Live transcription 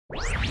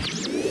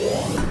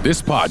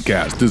This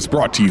podcast is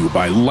brought to you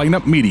by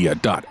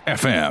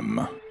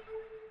lineupmedia.fm.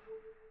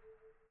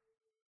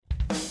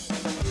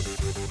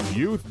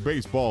 Youth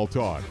Baseball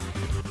Talk.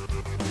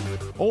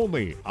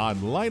 Only on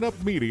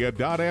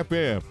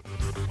lineupmedia.fm.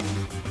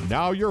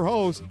 Now your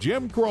host,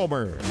 Jim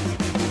Cromer.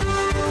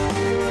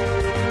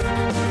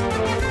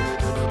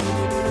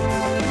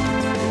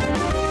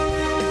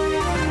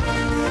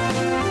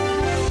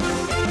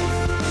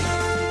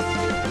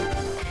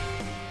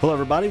 Hello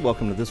everybody,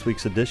 welcome to this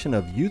week's edition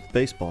of Youth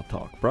Baseball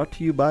Talk, brought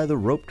to you by The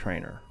Rope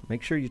Trainer.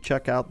 Make sure you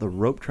check out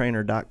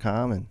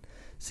theropetrainer.com and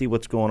see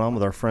what's going on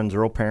with our friends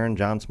Earl Perrin,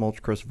 John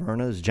Smoltz, Chris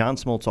Verna. As John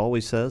Smoltz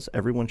always says,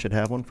 everyone should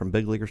have one, from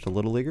big leaguers to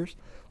little leaguers.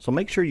 So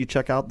make sure you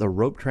check out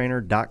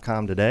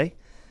theropetrainer.com today.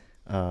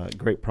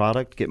 Great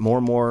product. Get more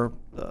and more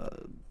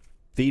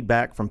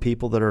feedback from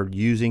people that are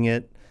using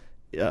it,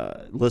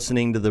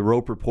 listening to the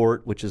Rope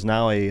Report, which is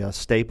now a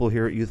staple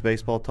here at Youth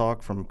Baseball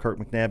Talk, from Kirk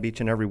McNabb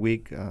each and every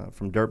week,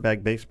 from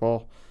Dirtbag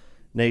Baseball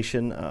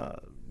Nation.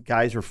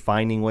 Guys are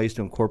finding ways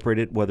to incorporate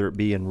it, whether it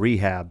be in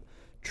rehab,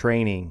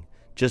 training,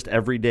 just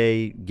every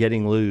day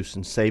getting loose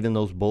and saving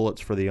those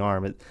bullets for the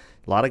arm. A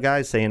lot of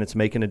guys saying it's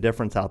making a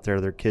difference out there.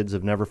 Their kids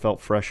have never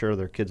felt fresher.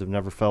 Their kids have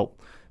never felt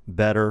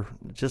better.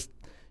 Just,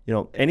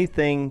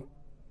 anything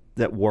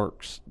that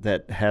works,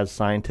 that has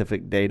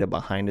scientific data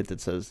behind it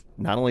that says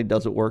not only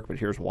does it work, but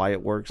here's why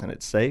it works and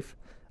it's safe,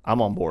 I'm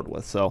on board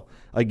with. So,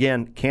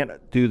 again,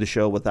 can't do the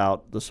show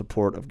without the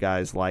support of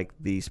guys like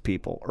these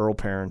people: Earl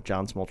Perrin,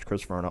 John Smoltz,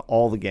 Chris Verna,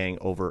 all the gang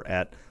over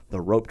at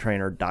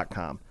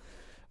theropetrainer.com.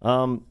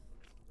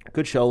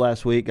 Good show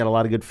last week. Got a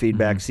lot of good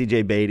feedback.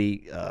 CJ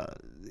Beatty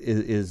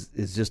is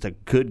just a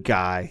good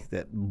guy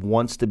that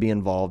wants to be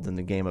involved in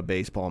the game of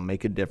baseball and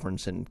make a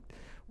difference in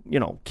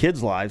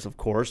kids' lives, of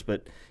course,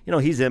 but,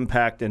 he's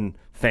impacting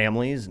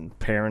families and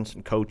parents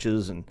and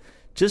coaches and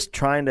just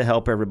trying to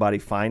help everybody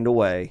find a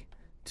way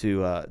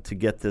to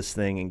get this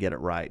thing and get it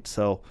right.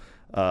 So,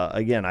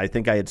 again, I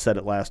think I had said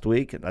it last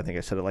week, and I think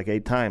I said it like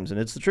 8 times, and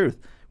it's the truth.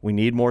 We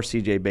need more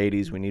C.J.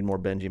 Beattys. We need more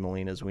Benji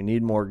Molinas. We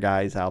need more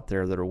guys out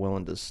there that are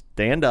willing to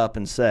stand up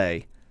and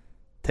say,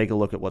 take a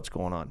look at what's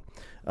going on.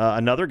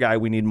 Another guy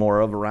we need more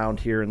of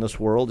around here in this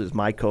world is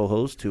my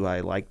co-host, who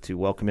I like to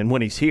welcome in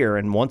when he's here.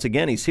 And once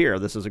again, he's here.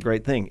 This is a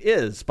great thing.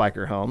 Is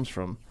Spiker Helms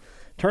from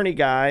Tourney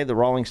Guy, the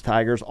Rawlings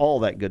Tigers,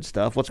 all that good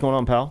stuff. What's going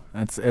on, pal?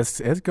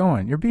 It's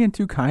going. You're being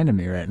too kind to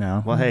me right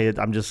now. Well, hey,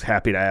 I'm just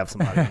happy to have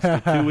somebody.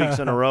 2 weeks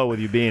in a row with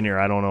you being here.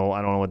 I don't know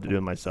what to do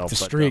with myself.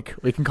 It's a streak.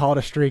 We can call it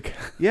a streak.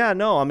 Yeah,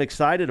 no, I'm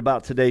excited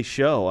about today's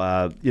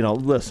show.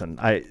 Listen,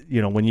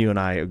 when you and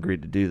I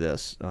agreed to do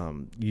this,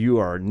 you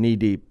are knee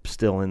deep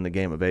still in the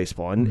game of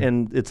baseball,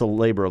 and it's a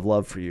labor of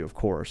love for you, of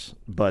course.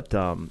 But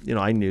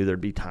I knew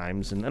there'd be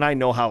times, and I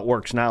know how it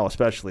works now,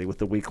 especially with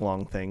the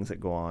week-long things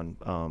that go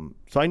on.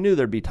 So I knew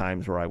there'd be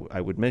times where I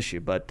would miss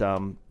you. But,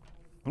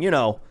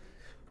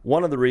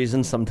 one of the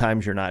reasons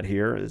sometimes you're not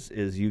here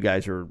is you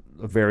guys are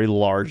a very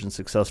large and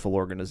successful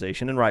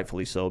organization, and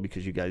rightfully so,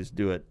 because you guys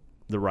do it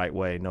the right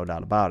way, no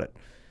doubt about it.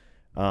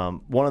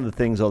 One of the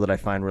things, though, that I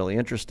find really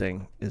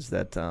interesting is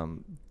that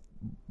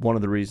one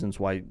of the reasons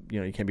why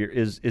you can't be here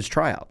is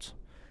tryouts.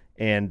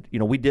 And,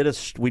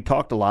 we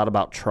talked a lot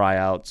about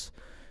tryouts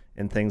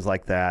and things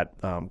like that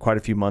quite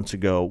a few months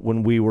ago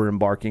when we were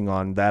embarking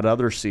on that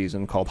other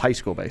season called high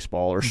school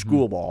baseball or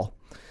school ball,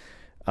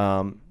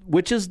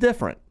 which is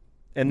different.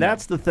 And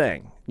that's the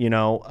thing.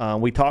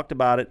 We talked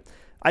about it.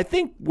 I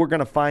think we're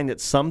going to find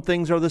that some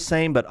things are the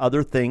same, but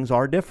other things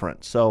are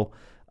different. So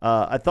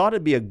I thought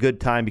it'd be a good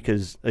time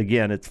because,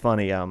 again, it's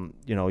funny.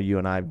 You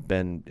and I have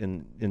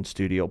been in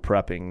studio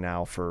prepping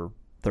now for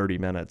 30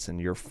 minutes, and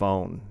your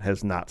phone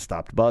has not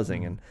stopped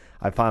buzzing. And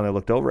I finally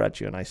looked over at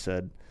you, and I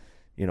said,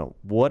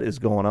 what is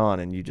going on?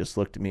 And you just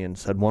looked at me and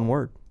said one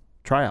word: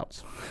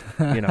 tryouts.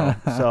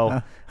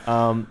 So,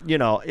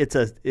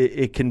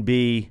 it can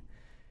be,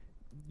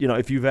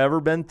 if you've ever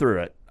been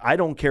through it, I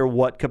don't care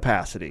what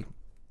capacity,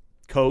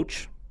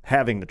 coach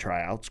having the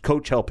tryouts,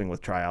 coach helping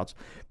with tryouts,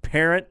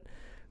 parent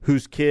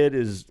whose kid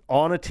is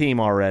on a team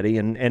already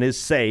and is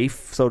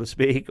safe, so to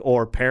speak,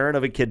 or parent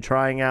of a kid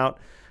trying out,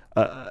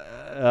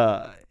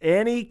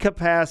 any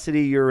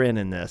capacity you're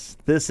in this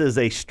is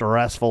a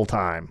stressful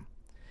time.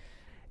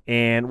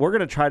 And we're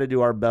going to try to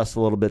do our best a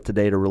little bit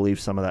today to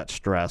relieve some of that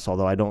stress,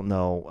 although I don't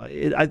know.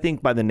 I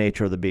think by the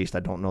nature of the beast, I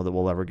don't know that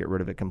we'll ever get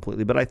rid of it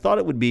completely. But I thought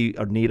it would be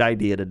a neat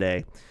idea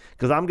today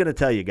because I'm going to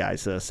tell you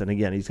guys this, and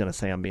again, he's going to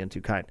say I'm being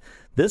too kind.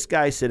 This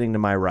guy sitting to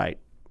my right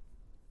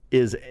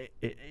is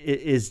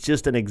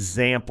just an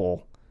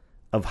example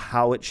of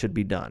how it should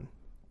be done.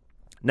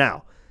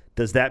 Now,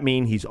 does that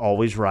mean he's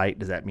always right?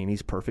 Does that mean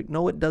he's perfect?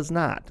 No, it does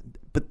not.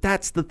 But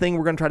that's the thing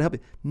we're going to try to help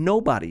you.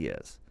 Nobody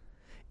is.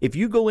 If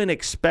you go in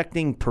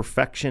expecting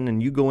perfection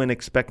and you go in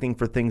expecting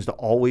for things to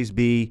always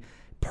be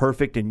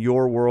perfect in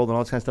your world and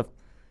all this kind of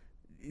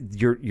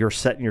stuff, you're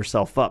setting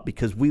yourself up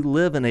because we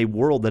live in a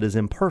world that is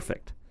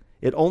imperfect.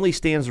 It only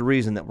stands to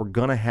reason that we're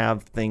going to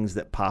have things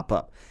that pop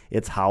up.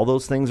 It's how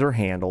those things are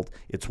handled.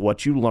 It's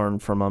what you learn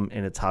from them,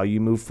 and it's how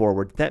you move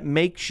forward that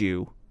makes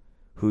you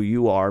who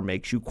you are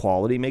makes you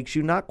quality, makes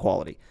you not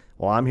quality.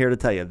 Well, I'm here to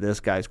tell you this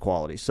guy's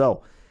quality.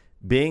 So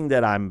being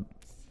that I'm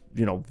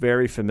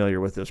very familiar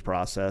with this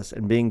process,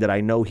 and being that I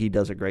know he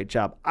does a great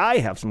job, I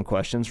have some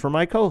questions for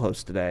my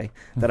co-host today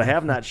that I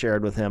have not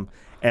shared with him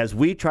as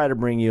we try to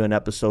bring you an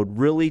episode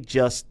really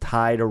just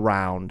tied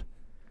around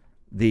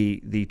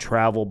the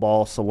travel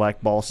ball,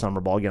 select ball, summer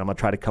ball. Again, I'm going to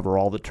try to cover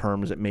all the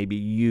terms that may be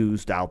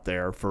used out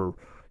there for,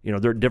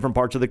 there are different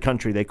parts of the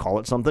country. They call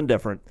it something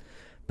different.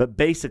 But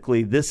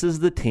basically, this is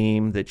the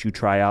team that you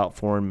try out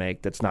for and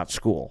make that's not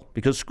school.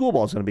 Because school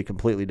ball is going to be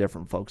completely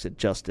different, folks. It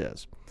just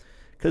is.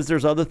 Because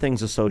there's other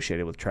things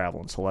associated with travel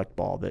and select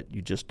ball that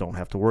you just don't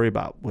have to worry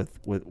about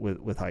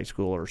with high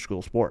school or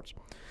school sports.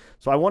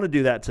 So I want to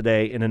do that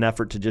today in an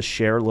effort to just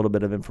share a little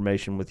bit of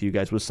information with you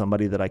guys with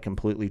somebody that I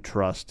completely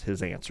trust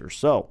his answers.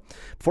 So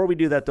before we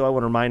do that, though, I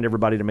want to remind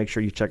everybody to make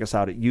sure you check us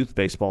out at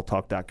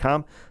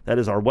youthbaseballtalk.com. That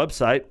is our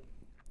website.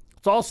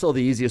 It's also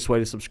the easiest way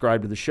to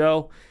subscribe to the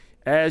show.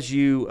 As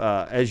you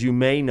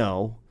may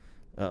know,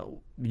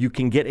 you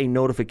can get a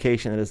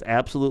notification that is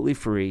absolutely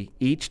free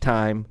each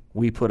time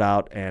we put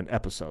out an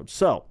episode.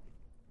 So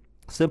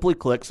simply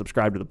click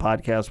subscribe to the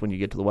podcast when you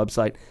get to the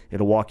website.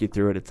 It'll walk you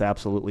through it. It's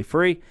absolutely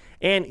free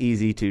and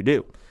easy to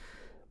do.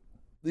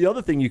 The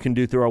other thing you can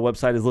do through our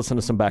website is listen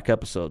to some back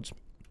episodes.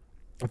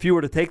 If you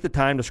were to take the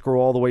time to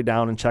scroll all the way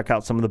down and check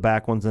out some of the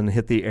back ones and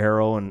hit the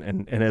arrow,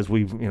 and as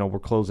we're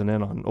closing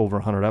in on over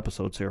 100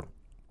 episodes here,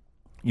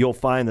 you'll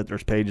find that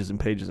there's pages and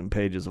pages and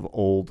pages of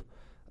old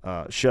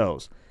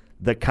shows.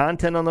 The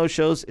content on those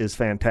shows is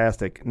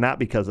fantastic, not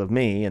because of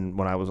me and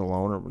when I was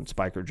alone or when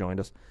Spiker joined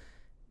us.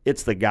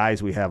 It's the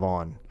guys we have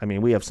on. I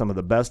mean, we have some of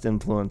the best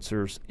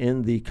influencers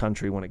in the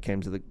country when it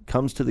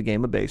comes to the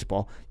game of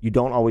baseball. You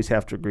don't always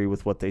have to agree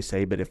with what they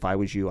say, but if I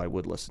was you, I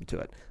would listen to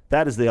it.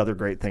 That is the other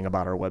great thing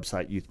about our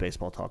website,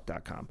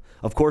 youthbaseballtalk.com.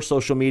 Of course,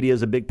 social media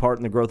is a big part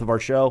in the growth of our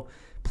show.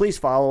 Please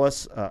follow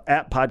us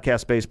at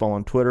Podcast Baseball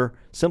on Twitter.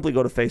 Simply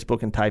go to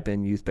Facebook and type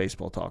in Youth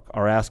Baseball Talk.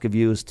 Our ask of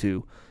you is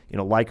to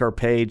like our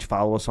page,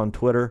 follow us on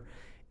Twitter.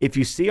 If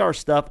you see our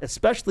stuff,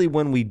 especially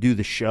when we do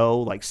the show,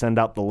 like send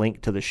out the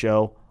link to the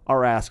show,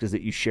 our ask is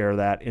that you share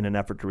that in an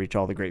effort to reach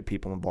all the great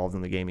people involved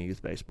in the game of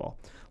youth baseball.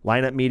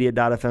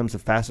 LineupMedia.fm is the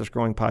fastest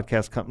growing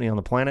podcast company on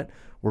the planet.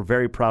 We're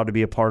very proud to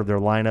be a part of their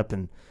lineup,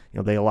 and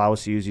they allow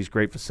us to use these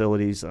great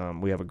facilities.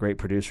 We have a great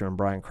producer in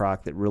Brian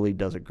Kroc that really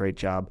does a great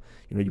job.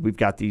 We've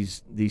got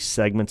these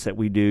segments that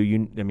we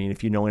do.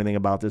 If you know anything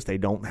about this, they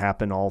don't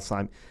happen all the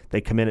time.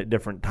 They come in at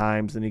different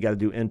times, and you got to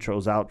do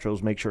intros,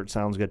 outros, make sure it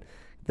sounds good.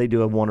 They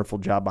do a wonderful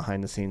job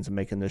behind the scenes of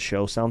making this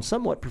show sound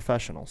somewhat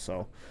professional.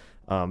 So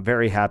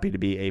very happy to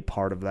be a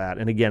part of that.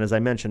 And again, as I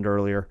mentioned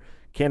earlier,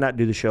 cannot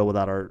do the show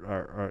without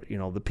our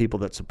the people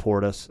that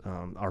support us,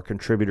 our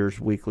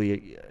contributors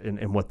weekly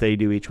and what they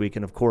do each week,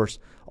 and of course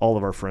all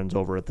of our friends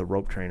over at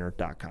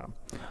theropetrainer.com.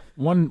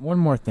 One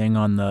more thing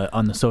on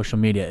the social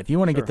media. If you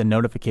want to get the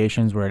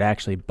notifications where it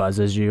actually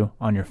buzzes you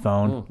on your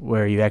phone,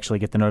 where you actually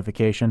get the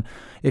notification,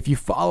 if you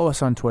follow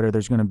us on Twitter,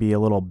 there's going to be a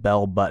little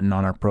bell button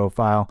on our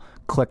profile.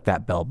 Click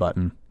that bell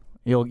button.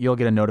 You'll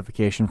get a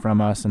notification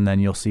from us, and then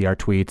you'll see our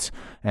tweets,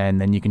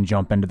 and then you can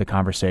jump into the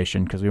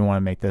conversation because we want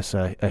to make this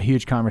a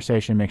huge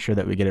conversation. Make sure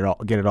that we get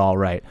it all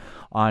right.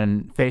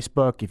 On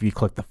Facebook, if you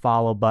click the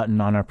follow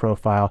button on our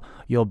profile,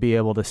 you'll be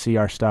able to see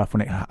our stuff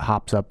when it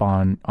hops up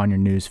on your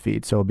news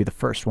feed. So it'll be the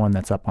first one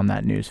that's up on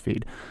that news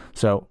feed.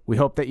 So we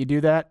hope that you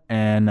do that,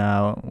 and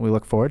we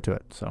look forward to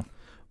it. So.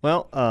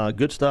 Well,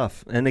 good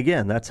stuff. And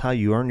again, that's how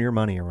you earn your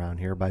money around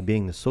here, by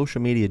being the social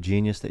media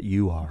genius that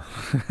you are.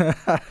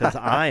 Because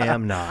I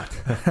am not.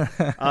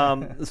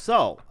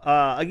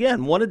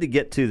 Again, wanted to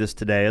get to this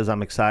today as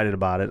I'm excited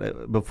about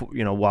it. Before,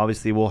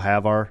 obviously we'll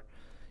have our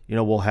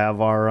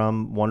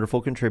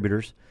wonderful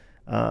contributors.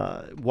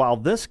 While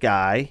this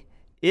guy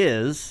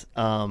is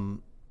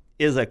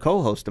a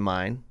co-host of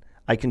mine,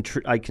 I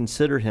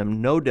consider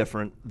him no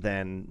different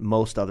than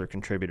most other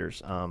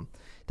contributors.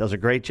 Does a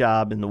great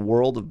job in the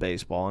world of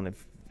baseball, and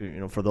if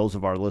for those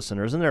of our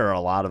listeners, and there are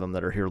a lot of them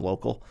that are here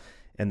local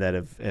and that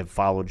have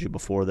followed you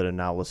before that are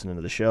now listening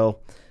to the show,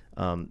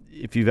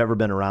 if you've ever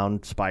been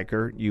around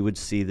Spiker, you would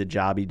see the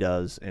job he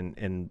does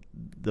and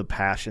the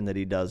passion that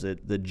he does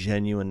it, the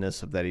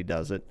genuineness of that he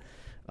does it.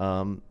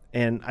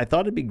 And I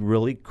thought it'd be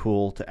really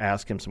cool to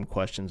ask him some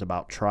questions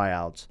about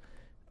tryouts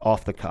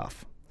off the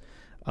cuff.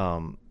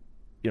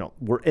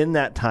 We're in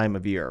that time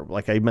of year.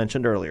 Like I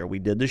mentioned earlier, we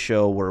did the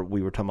show where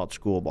we were talking about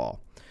school ball.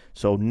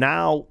 So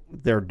now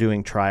they're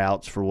doing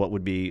tryouts for what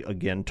would be,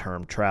 again,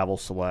 termed travel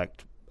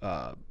select,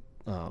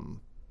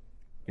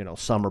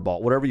 summer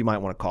ball, whatever you might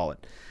want to call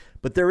it.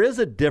 But there is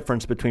a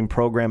difference between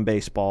program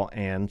baseball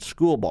and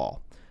school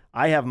ball.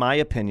 I have my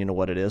opinion of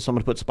what it is. So I'm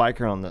going to put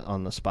Spiker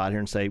on the spot here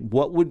and say,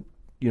 what would,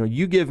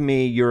 you give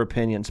me your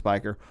opinion,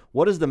 Spiker.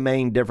 What is the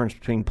main difference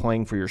between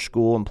playing for your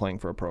school and playing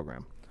for a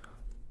program?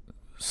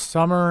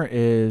 Summer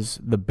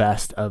is the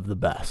best of the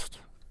best.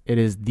 It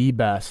is the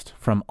best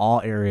from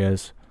all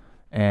areas.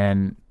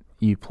 And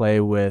you play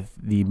with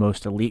the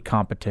most elite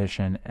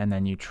competition, and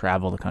then you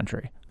travel the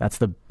country. That's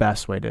the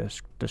best way to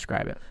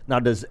describe it. Now,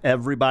 does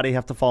everybody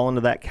have to fall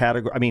into that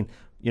category? I mean,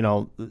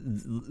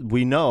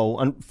 we know,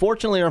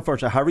 unfortunately or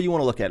unfortunately, however you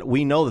want to look at it,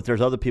 we know that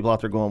there's other people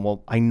out there going,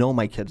 well, I know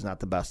my kid's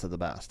not the best of the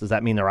best. Does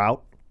that mean they're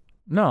out?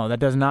 No, that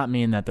does not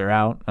mean that they're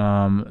out.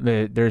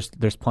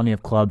 There's plenty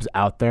of clubs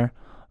out there.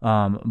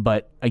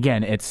 But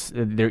again,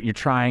 you're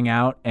trying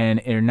out,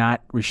 and you're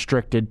not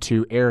restricted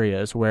to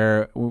areas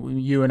where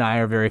you and I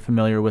are very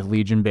familiar with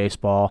Legion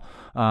baseball.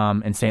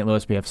 In St.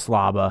 Louis, we have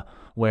Slava,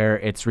 where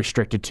it's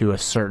restricted to a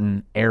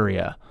certain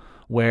area.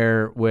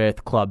 Where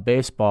with club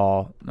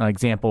baseball, an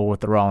example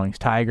with the Rawlings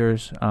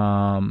Tigers,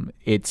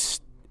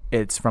 it's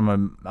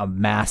from a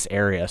mass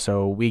area.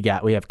 So we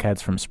have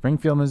kids from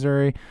Springfield,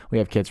 Missouri. We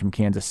have kids from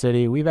Kansas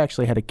City. We've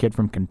actually had a kid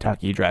from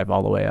Kentucky drive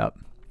all the way up.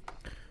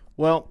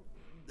 Well,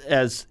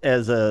 as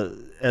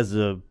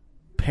a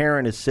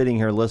parent is sitting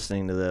here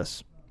listening to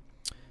this,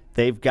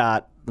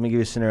 let me give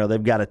you a scenario.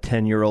 They've got a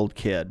 10-year-old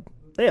kid.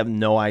 They have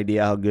no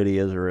idea how good he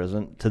is or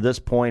isn't. To this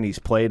point, he's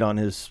played on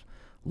his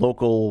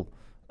local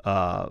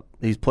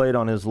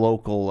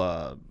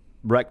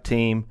rec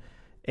team,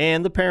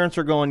 and the parents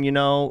are going,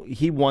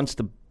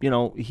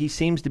 he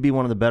seems to be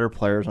one of the better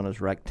players on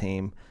his rec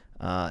team.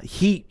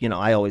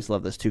 I always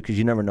love this too, because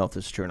you never know if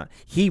this is true or not.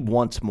 He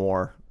wants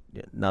more.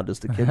 Now, does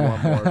the kid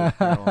want more? Does the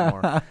kid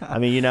want more? I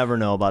mean, you never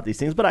know about these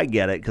things, but I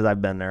get it because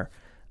I've been there.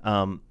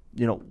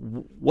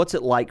 What's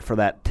it like for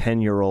that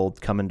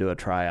 10-year-old coming to a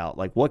tryout?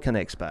 Like, what can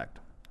they expect?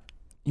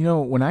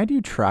 When I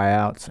do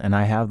tryouts and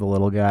I have the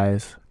little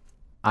guys,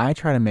 I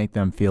try to make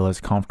them feel as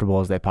comfortable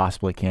as they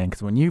possibly can.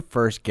 Because when you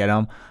first get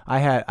them, I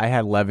had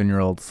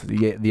 11-year-olds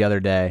the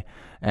other day,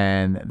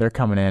 and they're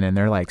coming in and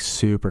they're like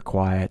super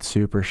quiet,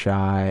 super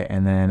shy.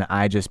 And then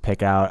I just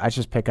pick out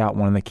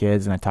one of the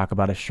kids and I talk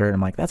about his shirt. And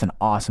I'm like, that's an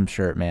awesome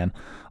shirt, man.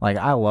 Like,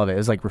 I love it. It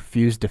was like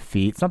Refuse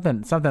Defeat,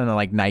 something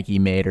like Nike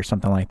made or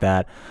something like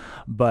that.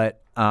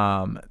 But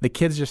the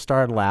kids just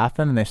started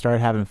laughing and they started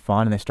having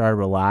fun and they started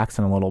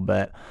relaxing a little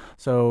bit.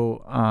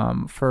 So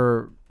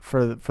for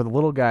the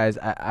little guys,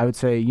 I would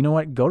say, you know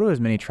what, go to as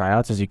many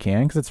tryouts as you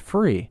can because it's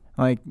free.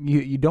 Like,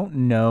 you don't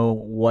know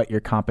what your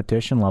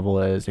competition level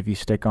is if you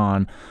stick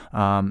on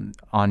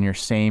your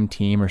same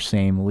team or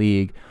same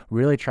league.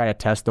 Really try to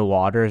test the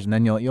waters, and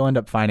then you'll end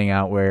up finding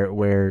out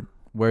where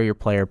your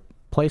player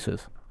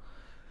places.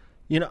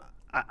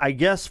 I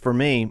guess for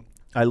me,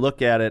 I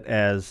look at it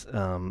as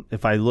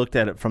if I looked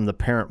at it from the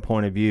parent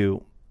point of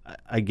view,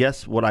 I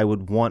guess what I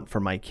would want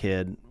for my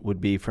kid would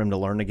be for him to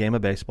learn the game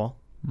of baseball.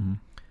 Mm-hmm.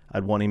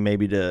 I'd want him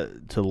maybe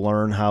to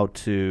learn how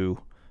to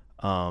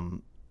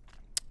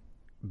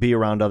be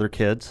around other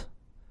kids.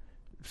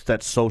 It's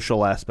that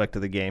social aspect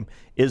of the game.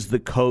 Is the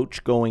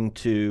coach going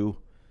to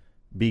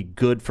be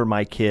good for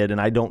my kid? And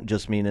I don't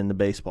just mean in the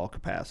baseball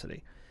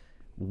capacity.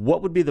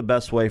 What would be the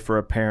best way for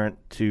a parent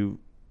to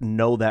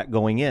know that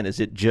going in?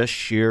 Is it just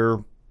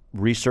sheer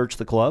research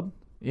the club?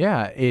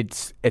 Yeah,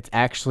 it's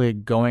actually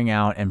going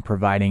out and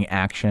providing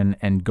action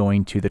and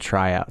going to the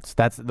tryouts.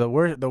 That's the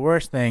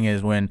worst thing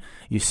is when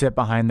you sit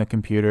behind the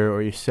computer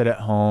or you sit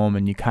at home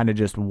and you kind of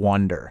just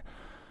wonder.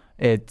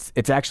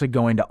 It's actually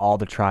going to all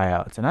the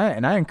tryouts, and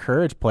I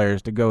encourage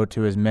players to go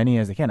to as many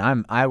as they can.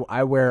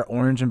 I wear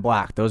orange and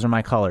black; those are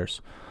my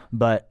colors.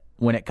 But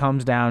when it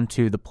comes down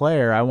to the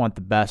player, I want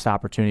the best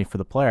opportunity for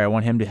the player. I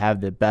want him to have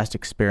the best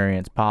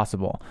experience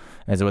possible.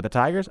 Is it with the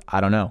Tigers?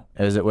 I don't know.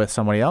 Is it with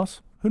somebody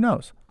else? Who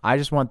knows? I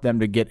just want them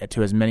to get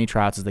to as many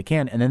tryouts as they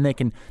can, and then they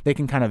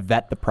can kind of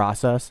vet the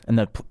process, and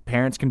the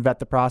parents can vet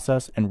the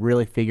process and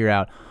really figure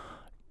out,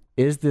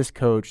 is this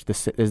coach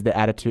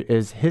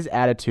is his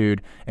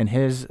attitude and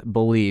his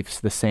beliefs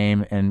the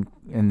same, and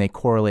they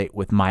correlate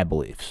with my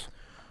beliefs?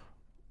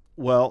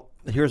 Well,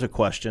 here's a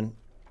question.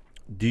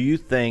 Do you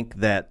think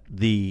that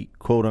the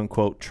quote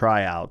unquote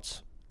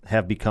tryouts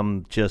have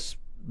become just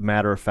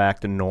matter of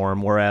fact and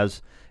norm,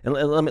 whereas, and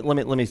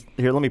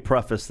let me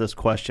preface this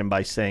question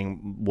by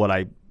saying what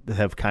I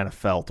have kind of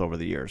felt over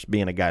the years,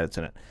 being a guy that's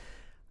in it.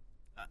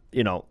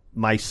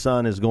 My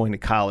son is going to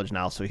college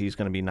now, so he's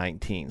going to be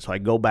 19. So I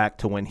go back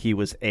to when he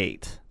was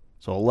 8,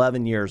 so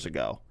 11 years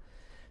ago.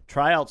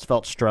 Tryouts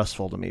felt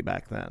stressful to me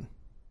back then.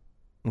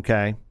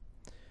 Okay?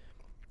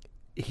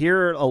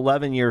 Here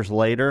 11 years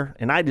later,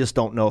 and I just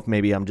don't know if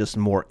maybe I'm just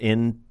more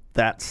in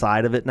that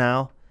side of it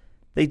now,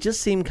 they just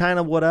seem kind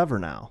of whatever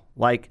now.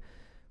 Like,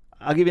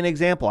 I'll give you an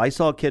example. I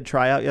saw a kid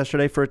try out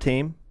yesterday for a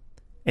team,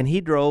 and he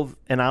drove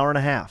an hour and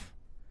a half.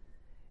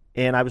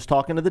 And I was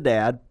talking to the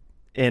dad,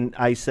 and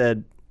I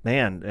said,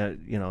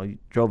 man, you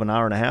drove an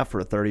hour and a half for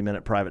a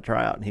 30-minute private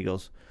tryout. And he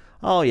goes,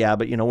 oh, yeah,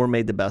 but, we're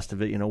made the best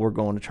of it. We're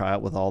going to try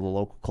out with all the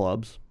local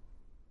clubs,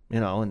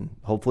 and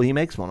hopefully he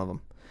makes one of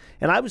them.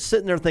 And I was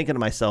sitting there thinking to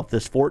myself,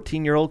 this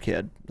 14-year-old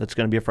kid that's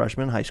going to be a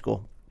freshman in high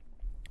school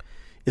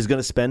is going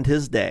to spend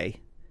his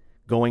day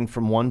going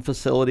from one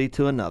facility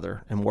to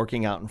another and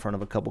working out in front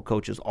of a couple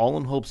coaches, all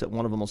in hopes that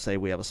one of them will say,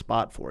 we have a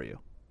spot for you.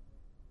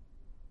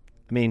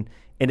 I mean,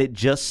 and it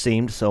just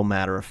seemed so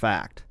matter of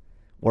fact.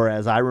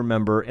 Whereas I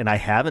remember, and I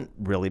haven't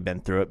really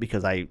been through it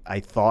because I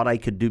thought I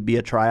could be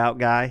a tryout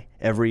guy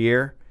every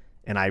year,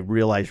 and I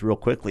realized real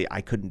quickly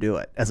I couldn't do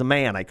it. As a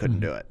man, I couldn't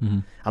do it.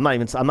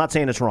 I'm not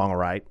saying it's wrong or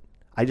right.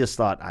 I just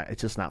thought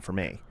it's just not for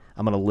me.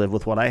 I'm going to live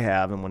with what I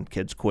have, and when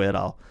kids quit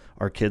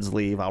or kids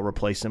leave, I'll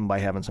replace them by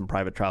having some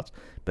private tryouts.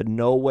 But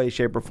no way,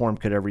 shape, or form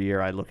could every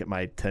year I look at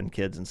my 10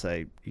 kids and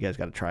say, you guys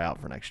got to try out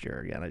for next year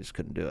again. I just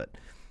couldn't do it.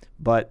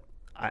 But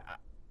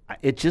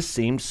it just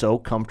seemed so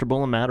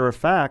comfortable and matter of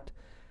fact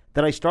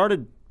that I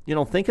started,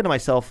 thinking to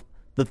myself,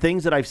 the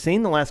things that I've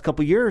seen the last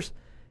couple of years,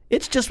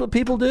 it's just what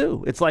people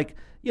do. It's like,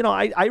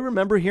 I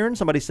remember hearing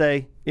somebody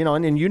say,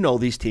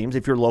 and these teams,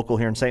 if you're local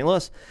here in St.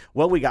 Louis,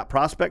 well, we got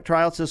prospect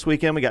tryouts this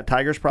weekend. We got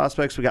Tigers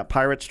prospects. We got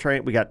Pirates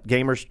we got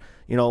Gamers,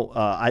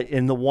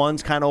 and the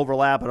ones kind of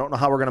overlap. I don't know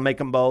how we're going to make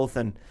them both.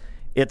 And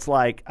it's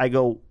like, I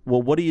go,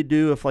 well, what do you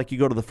do if you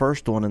go to the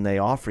first one and they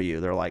offer you?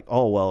 They're like,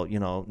 oh, well,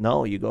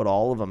 no, you go to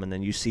all of them and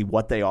then you see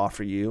what they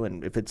offer you.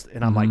 And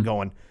I'm like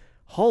going,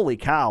 holy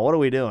cow, what are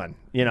we doing?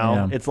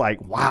 It's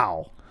like,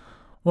 wow.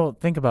 Well,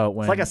 think about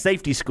when... It's like a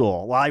safety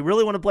school. Well, I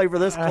really want to play for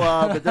this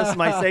club, but this is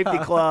my safety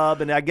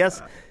club. And I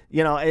guess,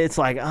 it's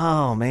like,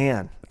 oh,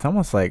 man. It's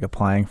almost like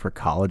applying for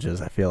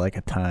colleges, I feel like,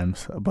 at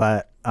times.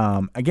 But,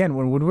 again,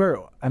 when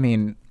we're...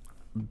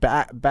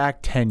 back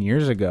 10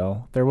 years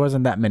ago, there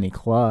wasn't that many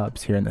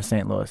clubs here in the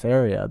St. Louis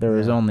area. There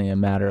was only a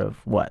matter of,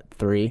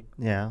 3?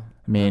 Yeah.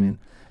 And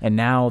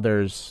now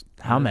there's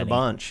how many? A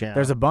bunch, yeah.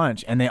 There's a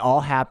bunch, and they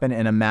all happen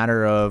in a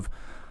matter of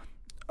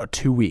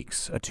 2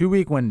 weeks, a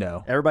 2-week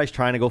window. Everybody's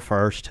trying to go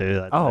first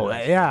too.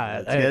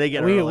 They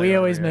get we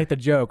always make the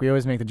joke.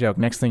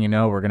 Next thing you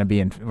know, we're gonna be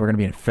in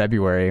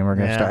February, and we're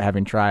gonna start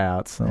having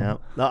tryouts. So. Yeah.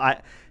 No,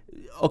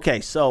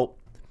 so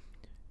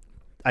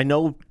I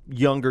know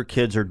younger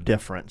kids are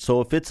different. So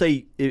if it's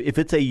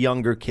a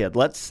younger kid,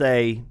 let's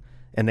say,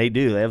 and they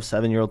have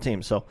 7-year-old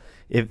teams. So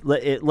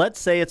let's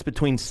say it's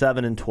between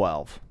 7 and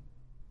 12.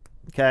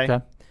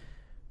 Okay.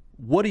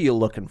 What are you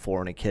looking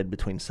for in a kid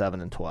between 7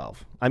 and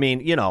 12? I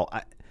mean,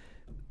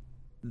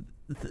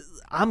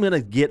 I'm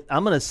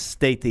gonna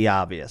state the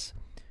obvious.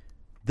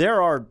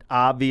 There are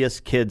obvious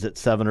kids at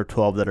 7 or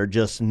 12 that are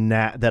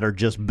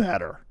just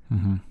better.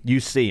 Mm-hmm. You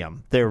see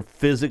them; they're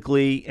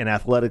physically and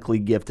athletically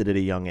gifted at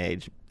a young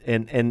age,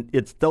 and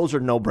those are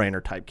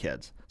no-brainer type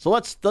kids. So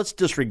let's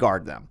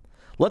disregard them.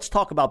 Let's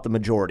talk about the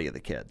majority of the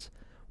kids.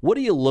 What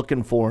are you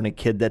looking for in a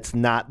kid that's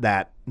not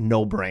that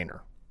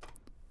no-brainer?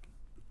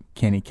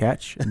 Can he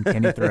catch and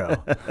can he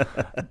throw?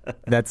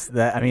 That's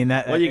that. I mean,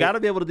 that. Well, you got to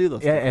be able to do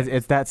those. Yeah,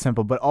 it's that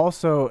simple. But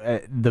also,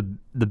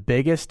 the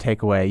biggest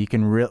takeaway you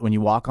can when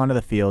you walk onto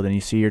the field and you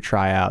see your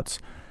tryouts,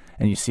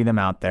 and you see them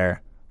out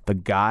there, the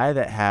guy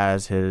that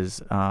has his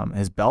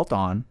belt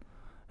on,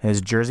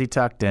 his jersey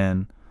tucked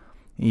in,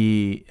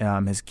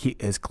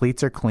 his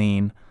cleats are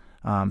clean.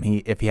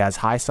 If he has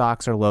high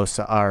socks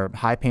or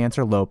high pants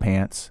or low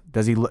pants,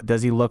 does he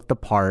look the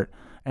part?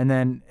 And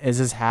then is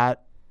his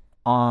hat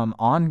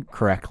on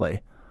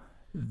correctly?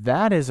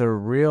 That is a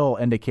real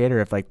indicator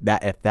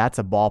if that's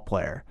a ball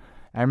player.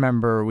 I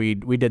remember we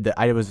did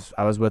I was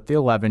with the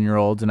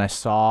 11-year-olds and I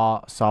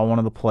saw one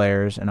of the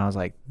players and I was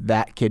like,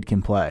 that kid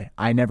can play.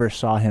 I never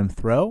saw him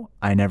throw,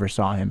 I never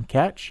saw him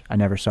catch, I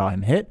never saw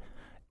him hit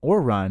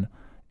or run,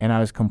 and I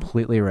was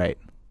completely right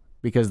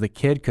because the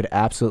kid could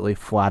absolutely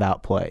flat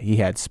out play. He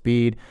had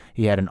speed,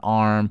 he had an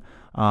arm.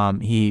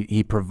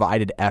 He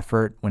provided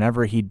effort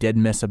whenever he did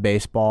miss a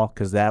baseball,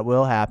 because that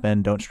will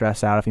happen. Don't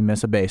stress out if you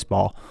miss a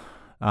baseball.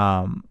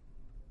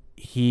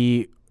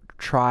 He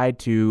tried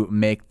to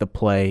make the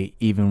play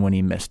even when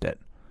he missed it,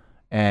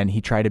 and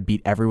he tried to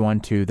beat everyone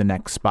to the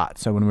next spot.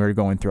 So when we were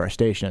going through our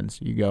stations,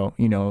 you go,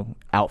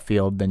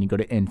 outfield, then you go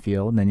to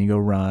infield, and then you go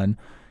run.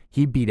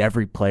 He beat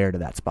every player to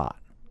that spot.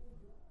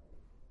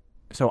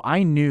 So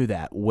I knew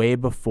that way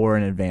before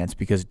in advance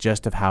because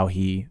just of how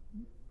he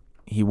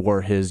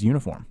wore his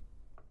uniform.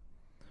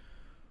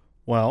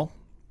 Well,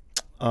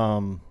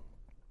 some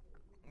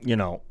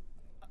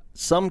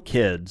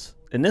kids,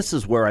 and this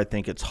is where I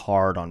think it's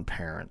hard on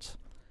parents,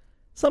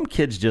 some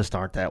kids just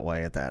aren't that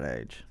way at that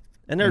age.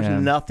 And there's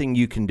nothing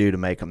you can do to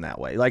make them that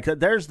way. Like,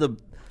 there's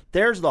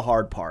the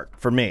hard part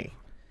for me,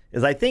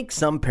 is I think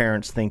some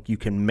parents think you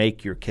can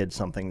make your kid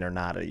something they're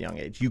not at a young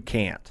age. You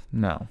can't.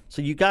 No.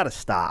 So you got to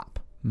stop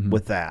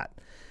with that.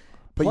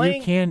 But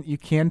you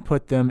can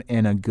put them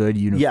in a good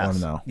uniform,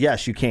 though.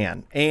 Yes, you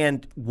can.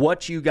 And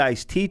what you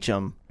guys teach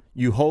them,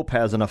 you hope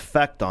has an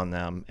effect on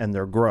them and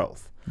their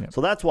growth. Yep.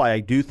 So that's why I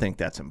do think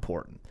that's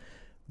important.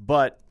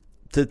 But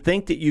to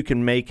think that you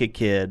can make a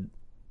kid,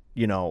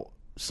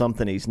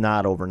 something he's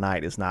not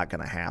overnight is not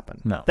going to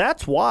happen. No.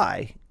 That's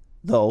why,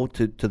 though,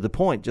 to the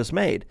point just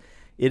made,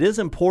 it is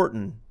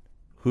important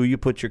who you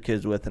put your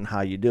kids with and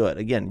how you do it.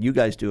 Again, you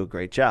guys do a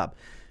great job.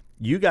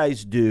 You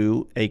guys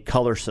do a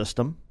color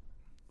system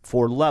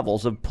for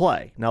levels of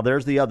play. Now,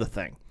 there's the other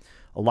thing.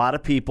 A lot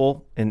of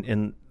people,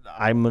 and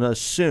I'm going to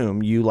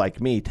assume you, like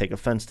me, take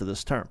offense to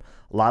this term.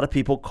 A lot of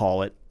people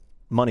call it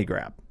money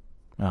grab.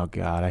 Oh,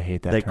 God, I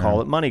hate that term. They call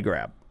it money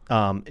grab.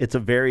 It's a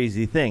very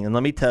easy thing. And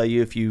let me tell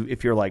you,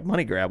 if you're like,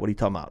 money grab, what are you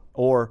talking about?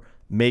 Or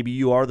Maybe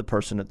you are the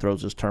person that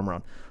throws this term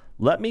around.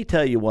 Let me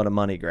tell you what a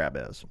money grab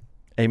is.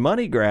 A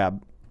money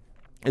grab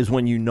is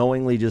when you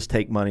knowingly just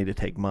take money to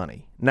take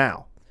money.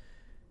 Now,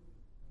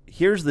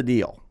 here's the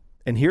deal,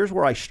 and here's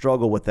where I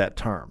struggle with that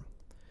term.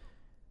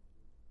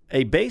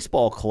 A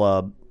baseball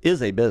club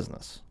is a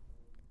business,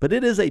 but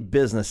it is a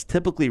business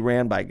typically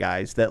ran by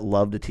guys that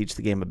love to teach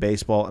the game of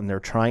baseball, and they're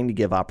trying to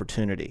give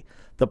opportunity.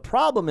 The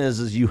problem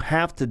is you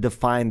have to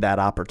define that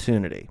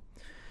opportunity.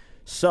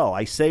 So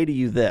I say to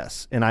you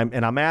this, and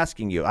I'm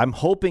asking you, I'm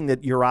hoping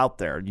that you're out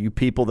there, you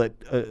people that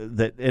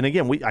and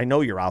again, I know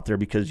you're out there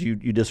because you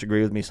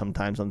disagree with me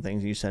sometimes on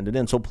things and you send it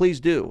in. So please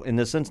do in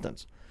this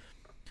instance.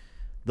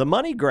 The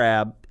money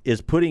grab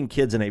is putting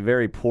kids in a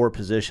very poor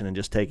position and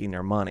just taking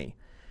their money.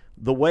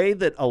 The way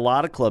that a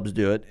lot of clubs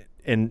do it,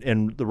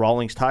 and the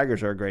Rawlings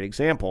Tigers are a great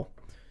example,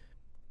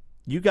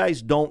 you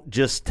guys don't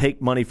just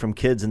take money from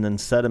kids and then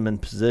set them in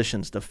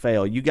positions to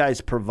fail. You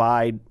guys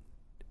provide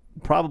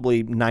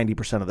probably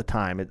 90% of the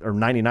time, or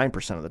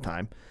 99% of the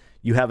time,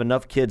 you have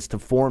enough kids to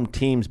form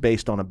teams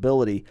based on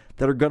ability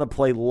that are going to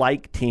play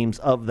like teams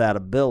of that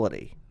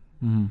ability.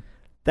 Mm-hmm.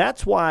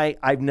 That's why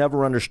I've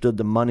never understood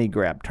the money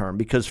grab term,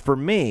 because for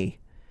me,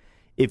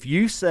 if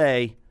you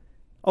say,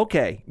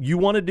 okay, you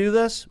want to do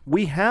this?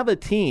 We have a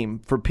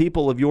team for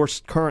people of your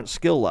current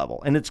skill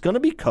level, and it's going to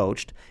be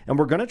coached, and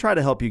we're going to try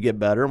to help you get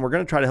better, and we're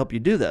going to try to help you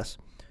do this.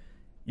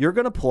 You're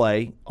going to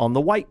play on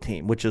the white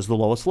team, which is the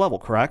lowest level,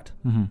 correct?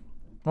 Mm-hmm.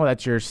 Well,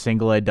 that's your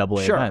single A, double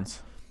A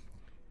events.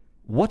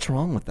 What's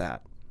wrong with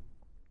that?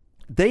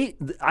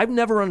 I've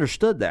never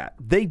understood that.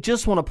 They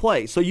just want to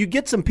play. So you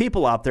get some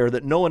people out there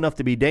that know enough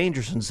to be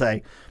dangerous and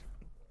say,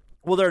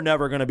 well, they're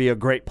never going to be a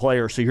great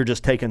player, so you're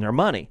just taking their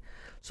money.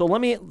 So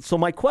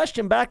my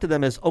question back to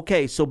them is,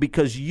 okay, so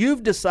because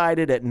you've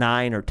decided at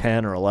 9 or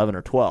 10 or 11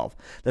 or 12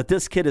 that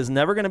this kid is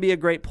never going to be a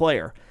great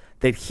player,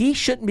 that he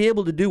shouldn't be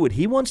able to do what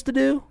he wants to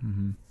do,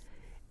 mm-hmm.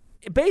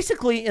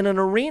 Basically in an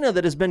arena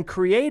that has been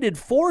created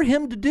for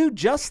him to do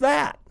just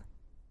that.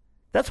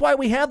 That's why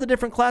we have the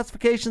different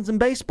classifications in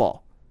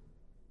baseball.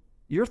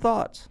 Your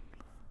thoughts?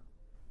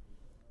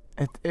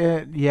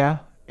 Yeah,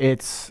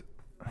 it's...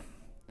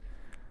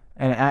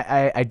 And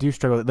I do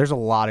struggle. There's a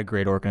lot of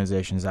great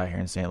organizations out here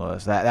in St.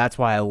 Louis. That's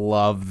why I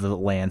love the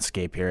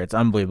landscape here. It's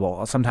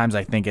unbelievable. Sometimes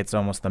I think it's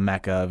almost the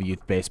mecca of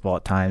youth baseball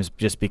at times,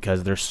 just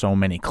because there's so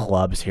many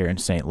clubs here in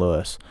St.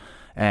 Louis.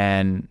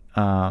 And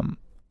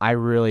I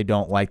really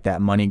don't like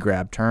that money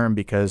grab term,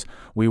 because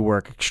we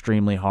work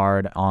extremely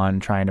hard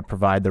on trying to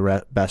provide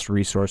the best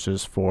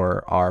resources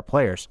for our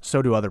players.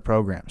 So do other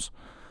programs.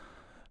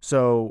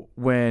 So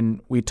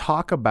when we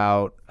talk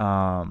about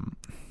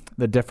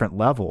the different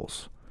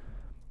levels,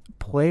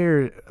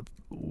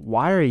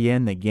 why are you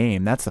in the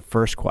game? That's the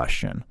first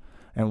question.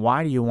 And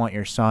why do you want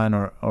your son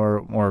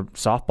or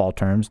softball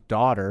terms,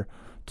 daughter,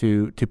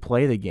 to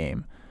play the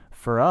game?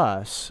 For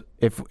us,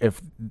 if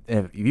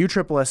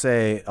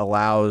USSSA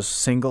allows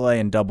single A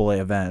and double A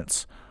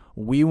events,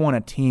 we want a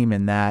team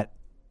in that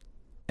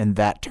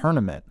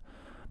tournament,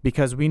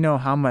 because we know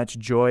how much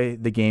joy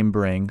the game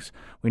brings.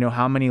 We know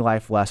how many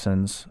life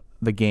lessons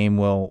the game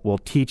will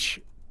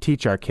teach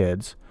our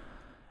kids,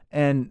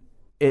 and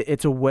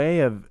it's a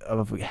way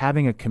of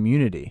having a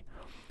community.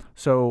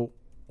 So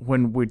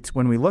when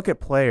we look at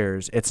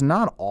players, it's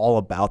not all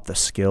about the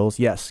skills.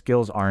 Yes,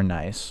 skills are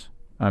nice.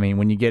 I mean,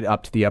 when you get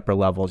up to the upper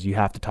levels, you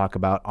have to talk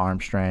about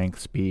arm strength,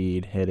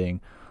 speed,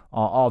 hitting,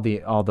 all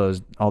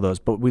those.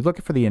 But we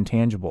look for the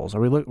intangibles,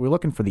 or we're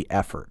looking for the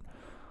effort.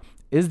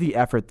 Is the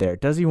effort there?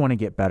 Does he want to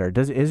get better?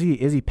 Is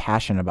he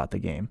passionate about the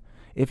game?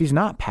 If he's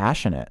not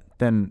passionate,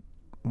 then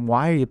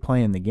why are you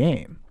playing the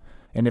game?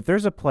 And if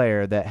there's a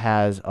player that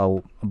has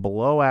a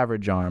below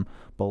average arm,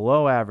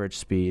 below average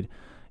speed,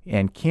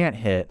 and can't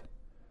hit,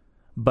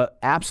 but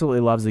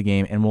absolutely loves the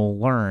game and will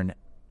learn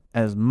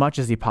as much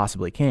as he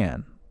possibly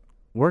can,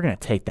 we're going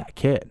to take that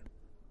kid.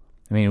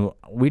 I mean,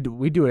 we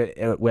do it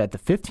at the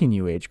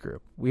 15U age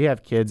group. We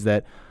have kids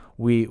that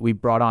we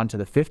brought on to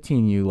the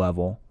 15U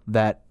level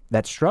that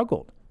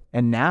struggled.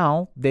 And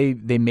now they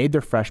made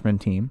their freshman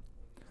team.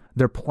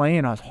 They're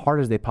playing as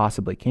hard as they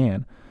possibly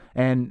can.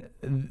 And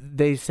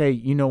they say,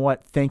 you know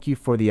what, thank you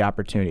for the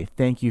opportunity.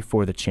 Thank you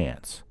for the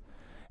chance.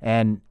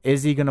 And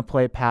is he going to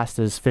play past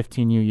his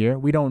 15U year?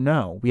 We don't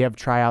know. We have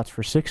tryouts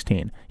for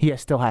 16. He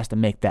still has to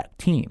make that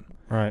team.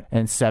 Right.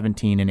 And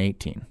 17 and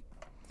 18.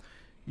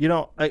 You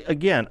know, I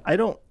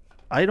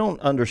don't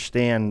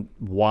understand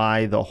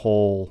why the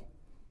whole,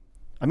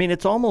 I mean,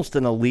 it's almost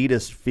an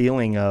elitist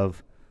feeling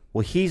of,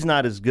 well, he's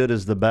not as good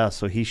as the best,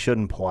 so he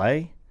shouldn't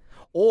play.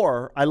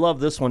 Or, I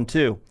love this one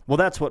too, well,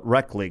 that's what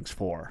rec league's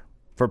for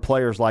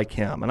players like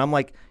him. And I'm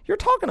like, you're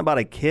talking about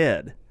a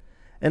kid,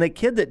 and a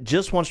kid that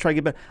just wants to try to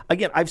get better.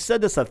 Again, I've said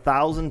this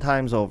 1,000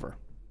 times over,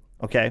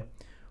 okay?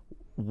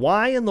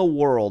 Why in the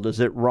world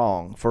is it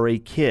wrong for a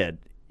kid,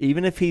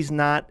 even if he's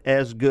not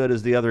as good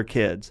as the other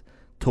kids,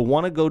 to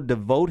want to go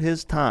devote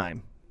his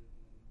time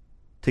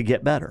to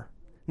get better?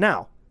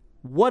 Now,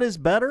 what is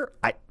better?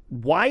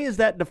 Why is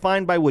that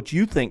defined by what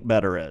you think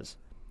better is?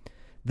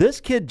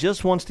 This kid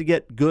just wants to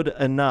get good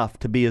enough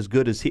to be as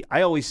good as he.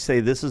 I always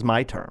say this is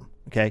my term.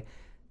 okay,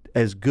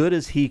 as good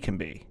as he can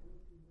be,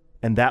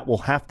 and that will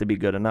have to be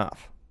good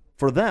enough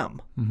for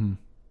them. Mm-hmm.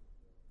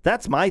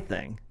 That's my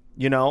thing.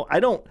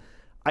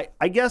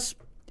 I guess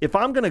if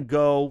I'm going to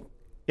go,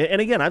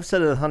 and again, I've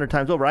said it 100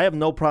 times over, I have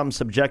no problem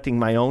subjecting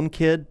my own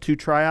kid to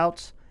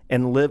tryouts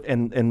and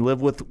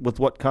live with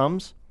what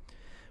comes.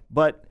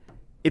 But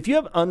if you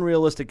have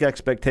unrealistic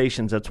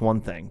expectations, that's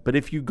one thing. But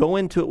if you go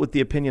into it with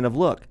the opinion of,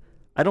 look,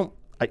 I don't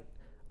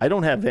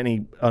have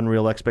any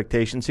unreal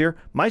expectations here.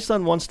 My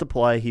son wants to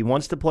play. He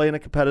wants to play in a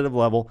competitive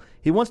level.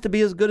 He wants to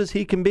be as good as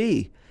he can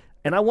be.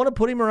 And I want to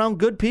put him around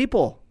good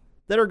people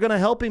that are going to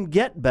help him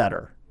get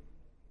better.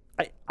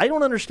 I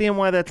don't understand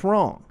why that's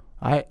wrong.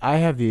 I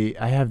have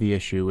the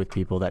issue with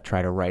people that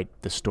try to write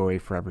the story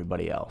for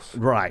everybody else.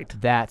 Right.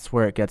 That's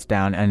where it gets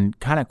down. And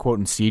kind of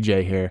quoting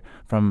CJ here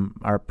from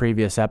our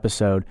previous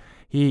episode,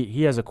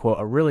 he has a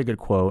really good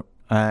quote,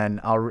 and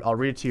I'll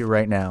read it to you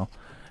right now.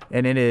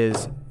 And it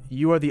is,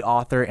 "You are the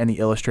author and the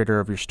illustrator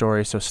of your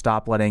story, so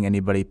stop letting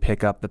anybody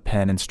pick up the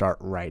pen and start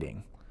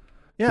writing."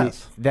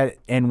 Yes.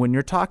 And when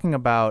you're talking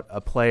about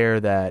a player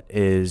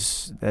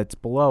that's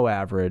below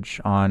average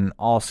on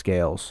all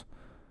scales,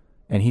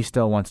 and he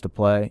still wants to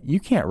play, you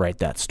can't write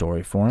that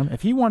story for him.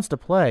 If he wants to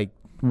play,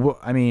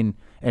 and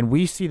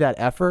we see that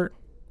effort,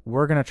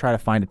 we're going to try to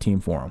find a team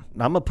for him.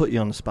 I'm going to put you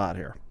on the spot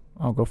here.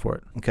 I'll go for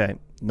it. Okay.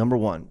 Number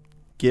one,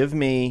 give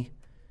me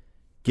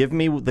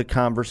the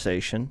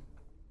conversation.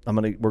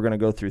 We're going to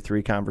go through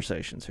 3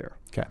 conversations here.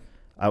 Okay.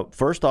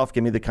 First off,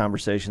 give me the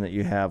conversation that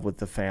you have with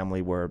the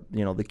family where,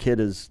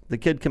 the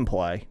kid can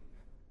play.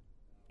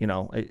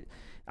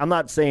 I'm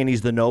not saying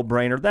he's the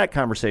no-brainer. That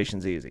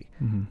conversation's easy.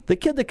 Mm-hmm. The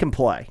kid that can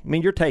play,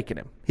 you're taking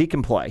him. He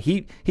can play.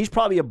 He's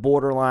probably a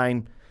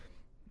borderline.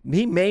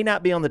 He may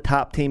not be on the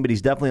top team, but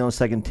he's definitely on the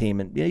second team.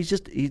 And he's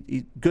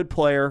a good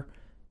player,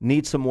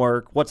 needs some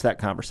work. What's that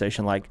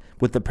conversation like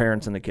with the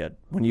parents and the kid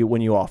when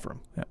you offer him?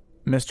 Yeah.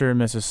 Mr. and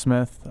Mrs.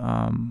 Smith,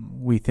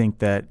 we think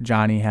that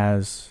Johnny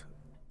is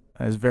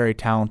very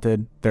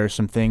talented. There's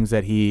some things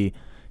that he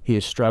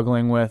is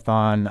struggling with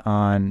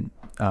on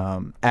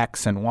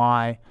X and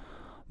Y,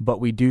 but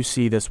we do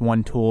see this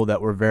one tool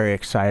that we're very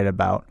excited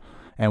about,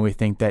 and we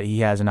think that he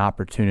has an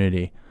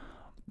opportunity.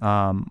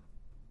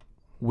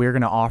 We're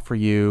going to offer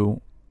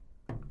you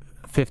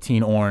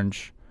 15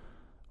 orange.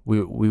 We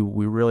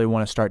really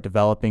want to start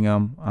developing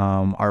them.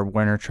 Our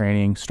winter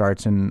training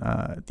starts in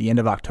the end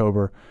of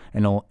October,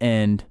 and it'll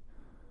end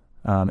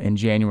in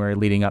January,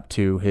 leading up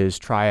to his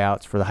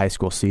tryouts for the high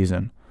school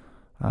season.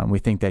 We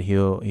think that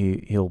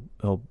he'll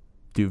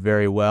do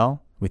very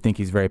well. We think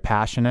he's very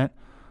passionate.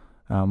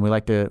 We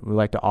like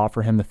to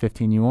offer him the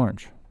 15U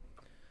orange.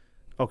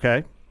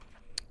 Okay.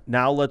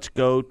 Now let's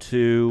go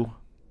to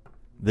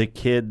the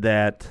kid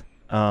that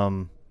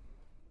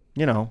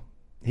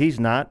he's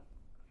not.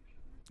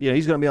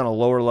 He's going to be on a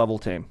lower level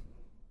team.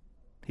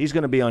 He's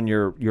going to be on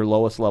your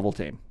lowest level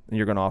team, and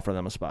you're going to offer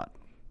them a spot.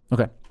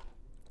 Okay.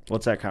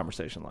 What's that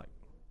conversation like?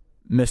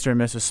 Mr.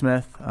 and Mrs.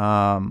 Smith,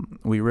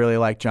 we really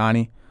like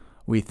Johnny.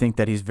 We think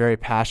that he's very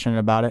passionate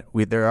about it.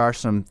 There are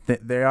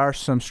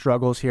some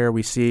struggles here.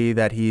 We see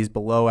that he's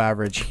below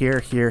average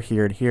here,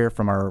 and here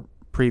from our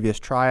previous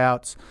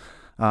tryouts.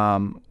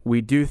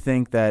 We do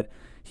think that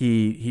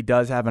he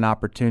does have an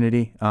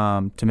opportunity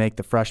to make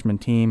the freshman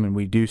team, and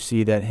we do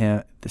see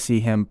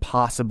him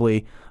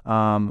possibly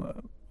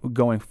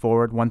going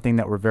forward. One thing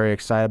that we're very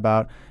excited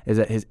about is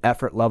that his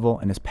effort level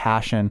and his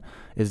passion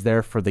is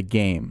there for the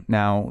game.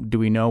 Now, do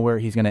we know where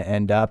he's going to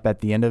end up at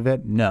the end of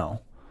it?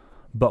 No.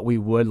 But we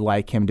would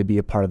like him to be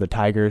a part of the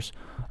Tigers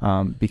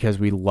because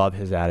we love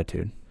his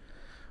attitude.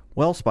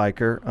 Well,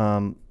 Spiker,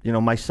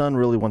 my son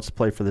really wants to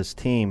play for this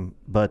team,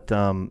 but,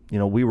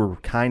 we were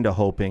kind of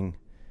hoping,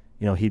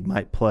 he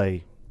might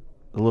play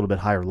a little bit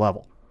higher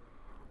level.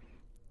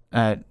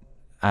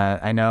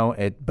 I know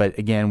it, but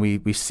again,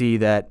 we see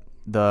that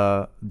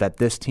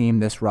this team,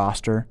 this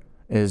roster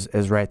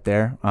is right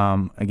there.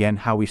 Again,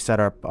 how we set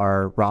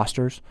our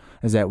rosters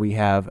is that we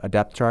have a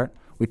depth chart.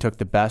 We took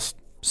the best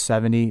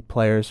 70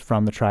 players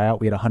from the tryout.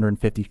 We had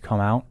 150 come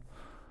out.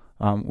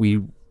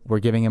 We're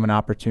giving him an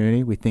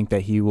opportunity. We think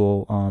that he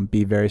will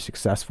be very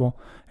successful.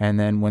 And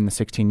then when the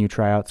 16U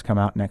tryouts come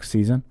out next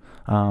season,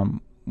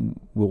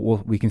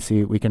 we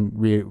can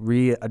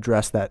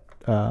readdress that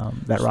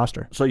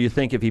roster. So you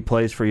think if he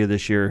plays for you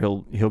this year,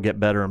 he'll get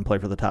better and play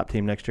for the top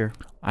team next year?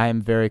 I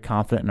am very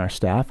confident in our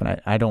staff,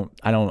 and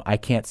I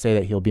can't say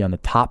that he'll be on the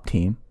top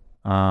team.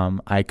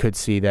 I could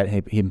see that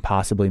him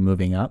possibly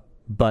moving up,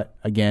 but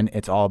again,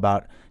 it's all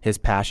about his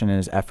passion and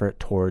his effort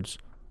towards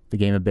the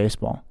game of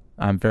baseball.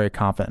 I'm very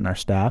confident in our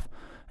staff,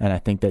 and I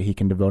think that he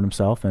can devote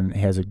himself, and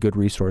he has a good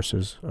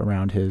resources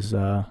around his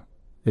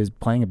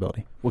playing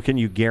ability. Well, can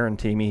you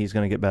guarantee me he's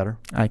going to get better?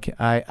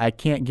 I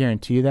can't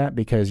guarantee you that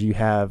because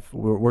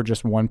we're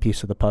just one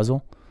piece of the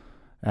puzzle,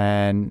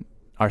 and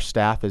our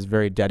staff is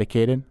very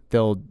dedicated.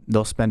 They'll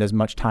spend as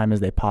much time as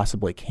they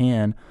possibly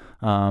can,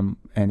 and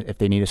if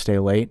they need to stay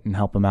late and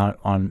help them out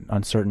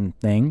on certain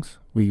things,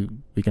 we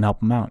can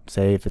help them out.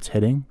 Say if it's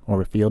hitting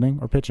or fielding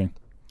or pitching.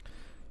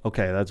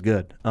 Okay, that's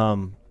good.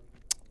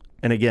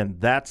 And again,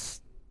 that's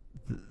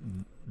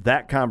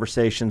that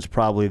conversation's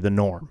probably the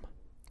norm.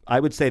 I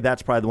would say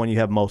that's probably the one you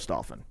have most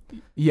often.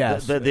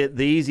 Yes. The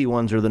easy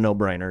ones are the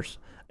no-brainers.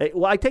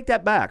 Well, I take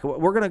that back.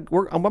 I'm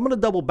gonna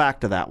double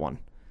back to that one.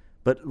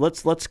 But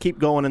let's keep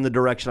going in the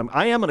direction.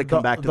 I am going to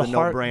come back to the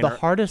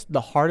no-brainer.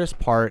 The hardest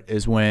part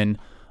is when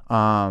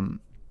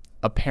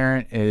a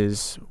parent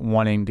is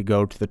wanting to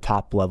go to the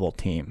top level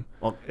team.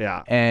 Well,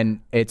 yeah.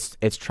 And it's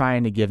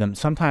trying to give them.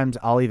 Sometimes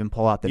I'll even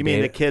pull out the data. You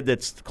mean the kid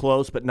that's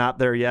close but not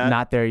there yet?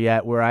 Not there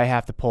yet, where I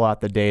have to pull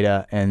out the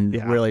data and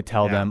really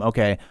tell them,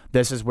 okay,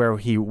 this is where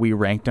we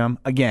ranked him.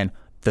 Again,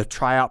 the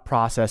tryout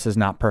process is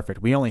not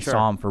perfect. We only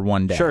saw him for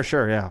one day.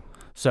 Sure, yeah.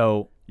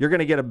 So you're going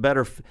to get a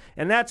better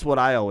and that's what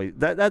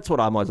that's what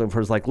I'm always looking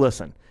for is like,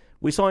 listen,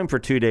 we saw him for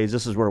 2 days.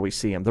 This is where we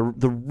see him. The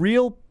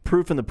real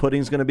proof in the pudding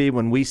is going to be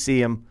when we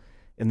see him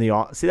in the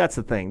off. See, that's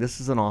the thing. This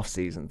is an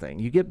off-season thing.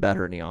 You get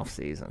better in the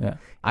off-season. Yeah.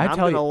 I'm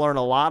going to learn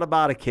a lot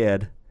about a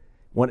kid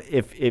when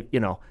if you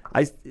know,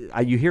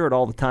 you hear it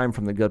all the time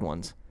from the good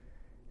ones.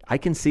 I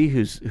can see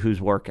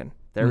who's working.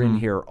 They're in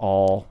here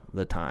all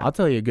the time. I'll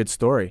tell you a good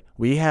story.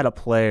 We had a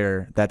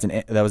player that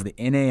was the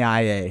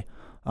NAIA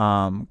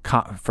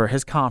for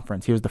his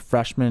conference. He was the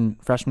freshman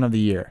of the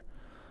year.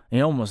 And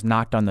he almost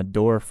knocked on the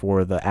door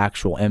for the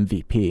actual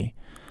MVP.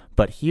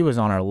 But he was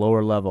on our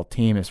lower level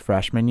team his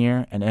freshman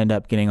year and ended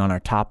up getting on our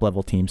top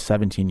level team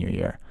 17-year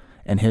year.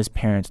 And his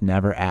parents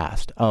never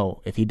asked,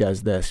 oh, if he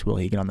does this, will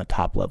he get on the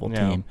top level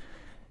team?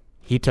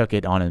 He took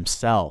it on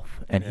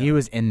himself, and he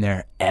was in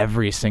there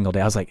every single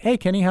day. I was like, hey,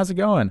 Kenny, how's it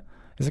going?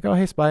 He's like, oh,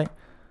 hey, Spike.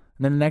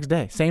 And then the next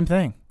day, same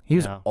thing. He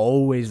was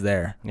always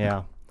there.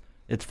 Yeah.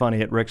 It's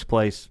funny, at Rick's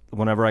place,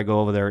 whenever I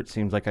go over there, it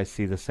seems like I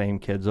see the same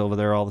kids over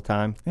there all the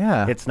time.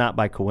 Yeah. It's not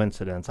by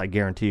coincidence, I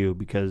guarantee you,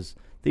 because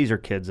these are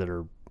kids that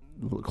are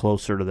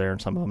closer to there,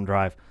 and some of them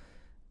drive.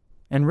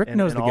 And Rick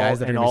knows the guys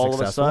that are going to be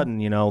successful. And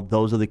all of a sudden,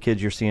 those are the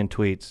kids you're seeing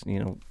tweets.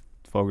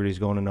 Fogarty's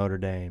going to Notre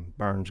Dame.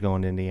 Burns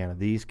going to Indiana.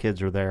 These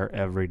kids are there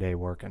every day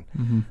working.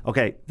 Mm-hmm.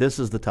 Okay, this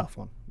is the tough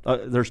one.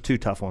 There's two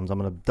tough ones. I'm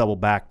going to double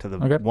back to the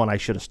one I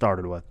should have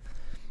started with.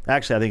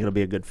 Actually, I think it'll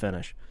be a good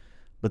finish.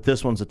 But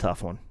this one's a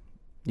tough one.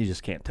 You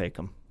just can't take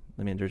them.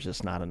 I mean, there's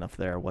just not enough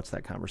there. What's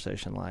that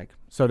conversation like?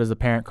 So does the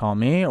parent call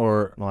me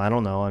or? Well, I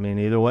don't know. I mean,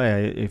 either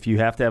way, if you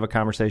have to have a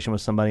conversation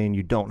with somebody and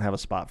you don't have a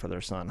spot for their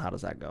son, how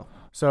does that go?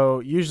 So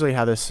usually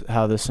how this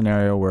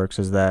scenario works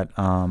is that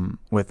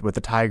with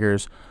the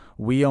Tigers,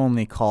 we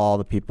only call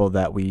the people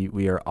that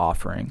we are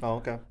offering. Oh,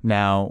 okay.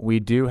 Now, we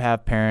do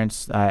have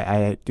parents.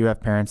 I do have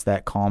parents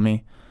that call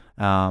me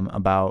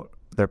about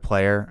their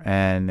player,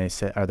 and they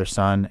say, or their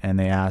son, and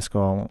they ask,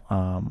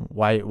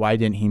 why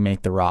didn't he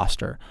make the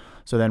roster?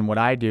 So then what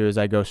I do is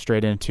I go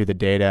straight into the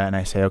data and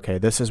I say, okay,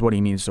 this is what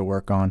he needs to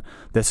work on.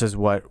 This is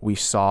what we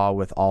saw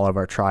with all of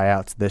our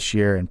tryouts this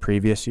year and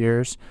previous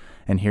years,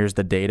 and here's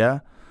the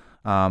data.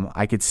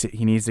 I could see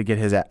he needs to get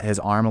his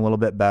arm a little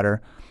bit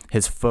better.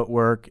 His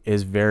footwork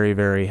is very,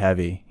 very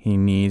heavy. He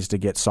needs to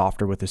get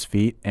softer with his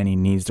feet, and he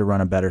needs to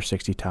run a better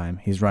 60 time.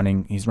 He's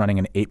running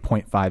an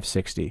 8.5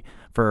 60.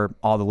 For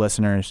all the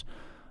listeners,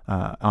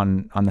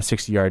 on the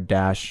 60-yard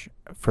dash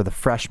for the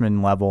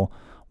freshman level,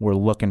 we're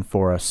looking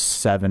for a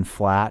 7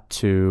 flat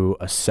to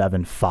a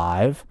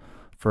 7.5.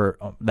 For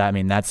that, I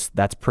mean that's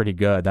pretty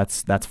good.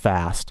 That's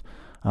fast.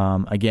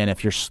 Again,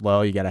 if you're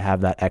slow, you got to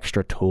have that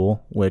extra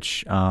tool.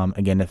 Which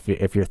again,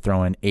 if you're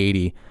throwing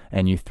 80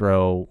 and you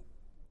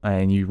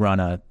run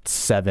a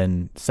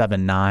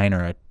 7.9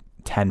 or a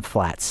 10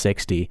 flat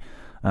 60,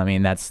 I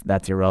mean that's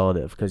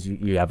irrelative because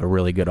you have a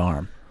really good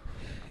arm.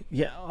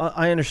 Yeah,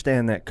 I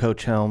understand that,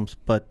 Coach Helms,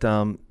 but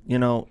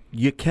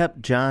you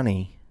kept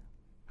Johnny,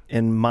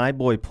 and my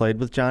boy played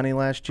with Johnny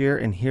last year,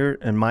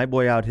 and my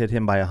boy out-hit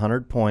him by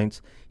 100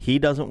 points. He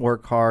doesn't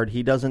work hard.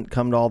 He doesn't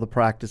come to all the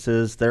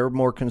practices. They're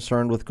more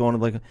concerned with going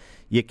to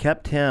you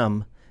kept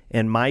him,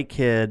 and my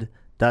kid,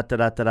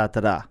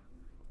 da-da-da-da-da-da-da.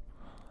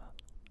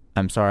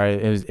 I'm sorry,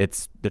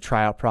 it's the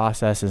tryout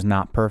process is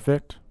not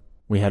perfect.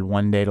 We had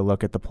one day to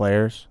look at the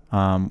players.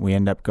 We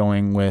end up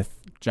going with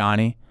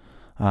Johnny.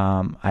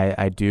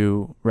 I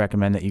do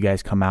recommend that you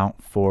guys come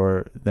out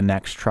for the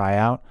next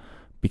tryout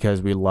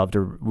because we love to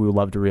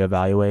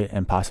reevaluate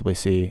and possibly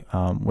see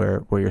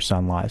where your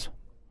son lies.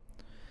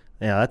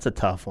 Yeah, that's a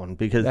tough one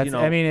because it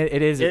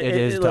is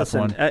a tough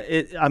one.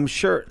 I'm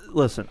sure.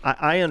 Listen,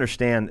 I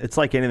understand. It's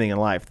like anything in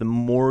life. The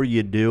more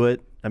you do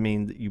it, I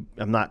mean,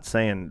 I'm not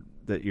saying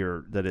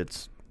that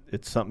it's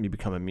something you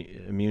become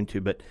immune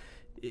to, but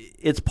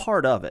it's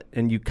part of it,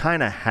 and you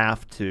kind of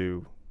have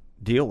to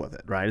deal with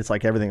it, right? It's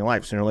like everything in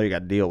life. Sooner or later, you got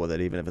to deal with it,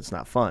 even if it's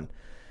not fun.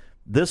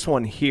 This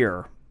one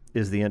here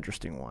is the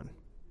interesting one,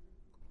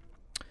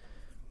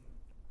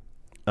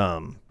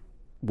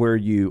 where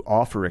you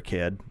offer a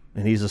kid,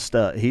 and he's a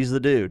stud. He's the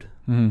dude,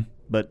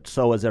 but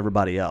so is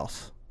everybody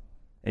else,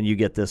 and you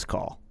get this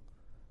call.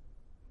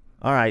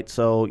 All right,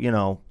 so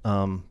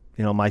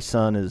my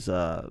son is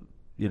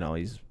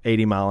he's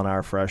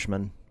 80-mile-an-hour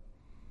freshman.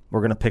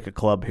 We're gonna pick a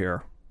club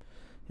here.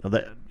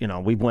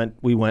 We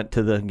went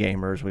to the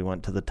Gamers, we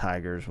went to the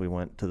Tigers, we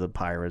went to the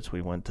Pirates,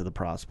 we went to the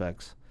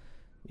Prospects.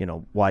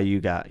 Why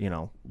you got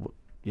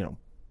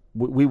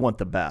we want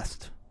the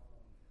best.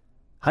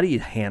 How do you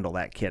handle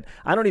that kid?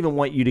 I don't even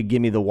want you to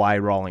give me the Y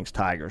Rawlings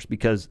Tigers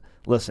because,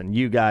 listen,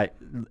 you guys,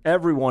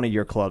 every one of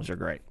your clubs are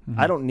great. Mm-hmm.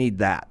 I don't need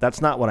that.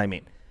 That's not what I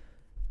mean.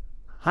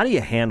 How do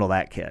you handle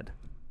that kid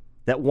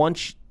that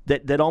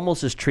that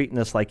almost is treating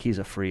us like he's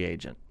a free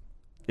agent?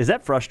 Is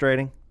that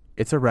frustrating?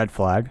 It's a red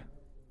flag.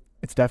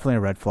 It's definitely a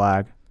red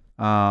flag.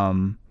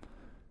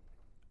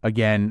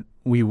 Again,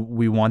 we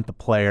want the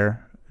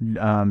player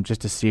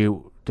just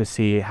to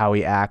see how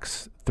he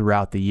acts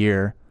throughout the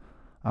year.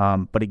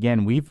 But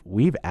again,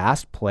 we've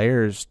asked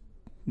players.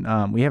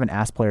 We haven't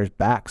asked players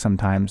back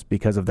sometimes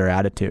because of their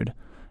attitude,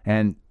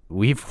 and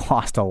we've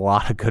lost a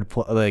lot of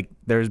good.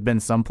 There's been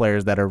some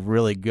players that are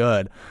really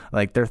good,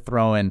 like they're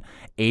throwing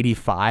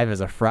 85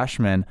 as a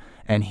freshman,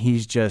 and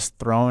he's just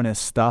throwing his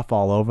stuff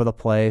all over the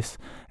place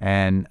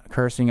and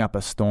cursing up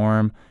a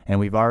storm. And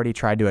we've already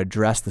tried to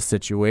address the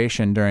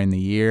situation during the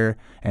year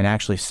and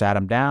actually sat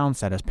him down,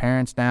 sat his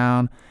parents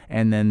down,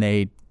 and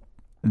then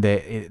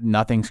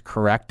nothing's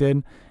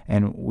corrected.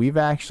 And we've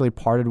actually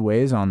parted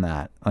ways on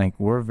that. Like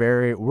we're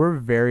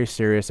very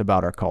serious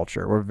about our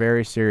culture. We're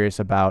very serious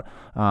about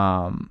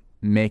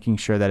making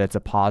sure that it's a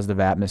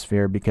positive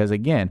atmosphere, because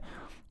again,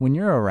 when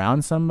you're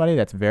around somebody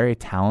that's very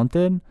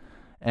talented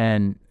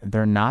and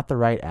they're not the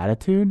right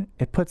attitude,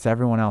 it puts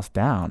everyone else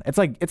down. It's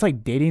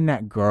like dating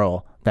that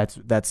girl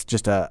that's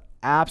just a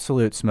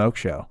absolute smoke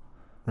show.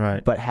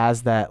 Right. But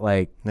has that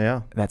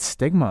that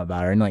stigma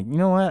about her, and like, you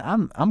know what,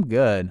 I'm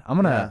good.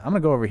 I'm gonna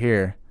go over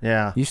here.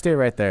 Yeah. You stay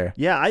right there.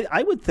 Yeah,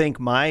 I would think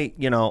and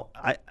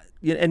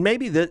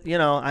maybe that,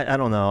 I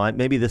don't know,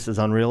 maybe this is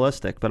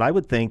unrealistic, but I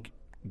would think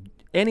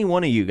any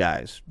one of you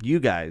guys,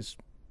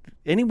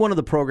 any one of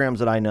the programs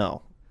that I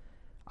know,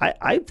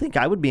 I think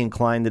I would be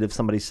inclined that if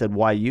somebody said,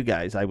 why you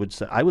guys, I would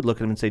look at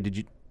them and say, did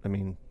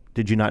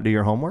you not do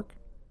your homework?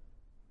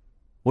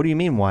 What do you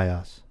mean, why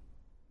us?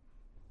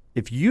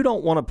 If you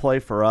don't want to play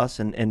for us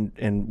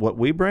and what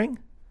we bring,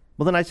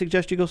 well, then I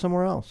suggest you go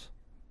somewhere else.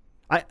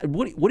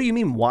 What do you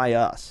mean, why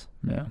us?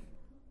 Yeah.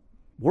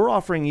 We're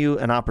offering you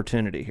an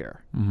opportunity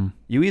here. Mm-hmm.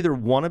 You either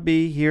want to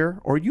be here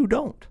or you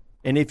don't.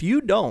 And if you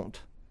don't,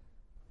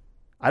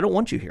 I don't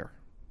want you here.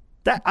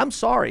 I'm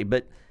sorry,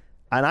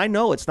 and I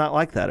know it's not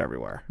like that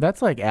everywhere.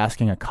 That's like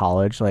asking a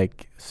college,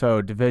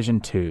 so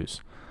Division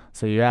IIs.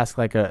 So you ask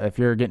if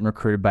you're getting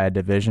recruited by a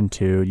Division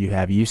II, you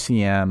have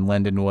UCM,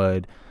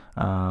 Lindenwood,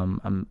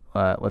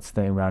 let's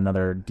think about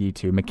another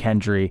D2,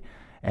 McKendree,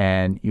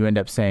 and you end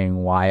up saying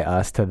why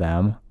us to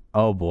them.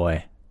 Oh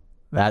boy,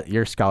 that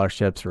your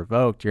scholarship's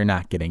revoked. You're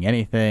not getting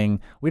anything.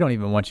 We don't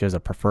even want you as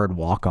a preferred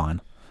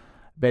walk-on.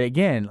 But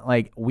again,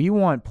 we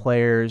want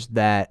players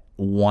that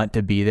want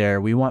to be there.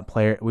 We want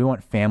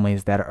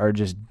families that are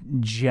just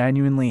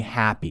genuinely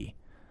happy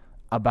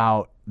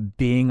about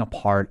being a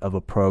part of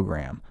a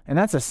program. And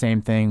that's the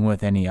same thing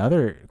with any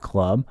other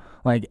club.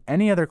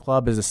 Any other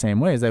club is the same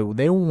way. Is that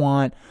they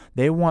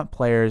want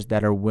players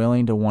that are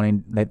willing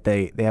to that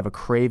they have a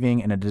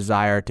craving and a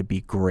desire to be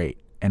great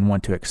and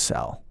want to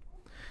excel.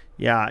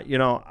 Yeah,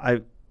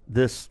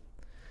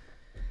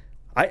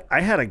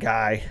 I had a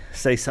guy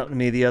say something to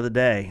me the other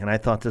day, and I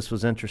thought this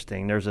was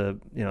interesting. There's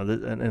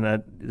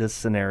this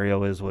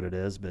scenario is what it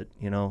is, but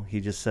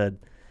he just said,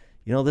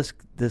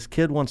 this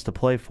kid wants to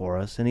play for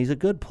us, and he's a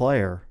good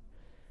player.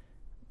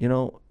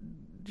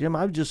 Jim,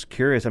 I'm just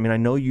curious. I mean, I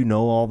know you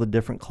know all the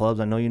different clubs.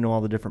 I know you know all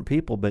the different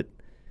people, but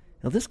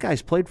this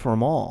guy's played for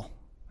them all.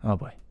 Oh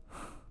boy.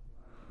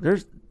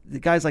 There's the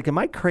guy's like, am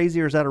I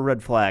crazy or is that a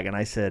red flag? And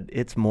I said,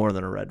 it's more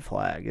than a red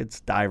flag. It's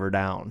diver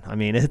down. I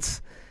mean,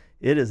 it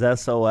is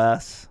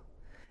SOS.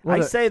 Well, I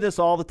say this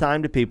all the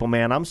time to people,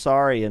 man. I'm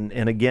sorry, and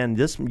again,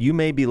 you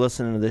may be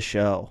listening to this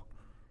show,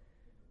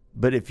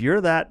 but if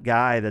you're that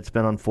guy that's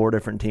been on 4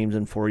 different teams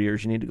in 4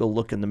 years, you need to go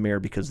look in the mirror,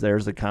 because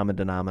there's the common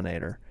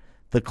denominator.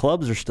 The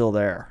clubs are still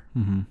there.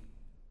 Mm-hmm.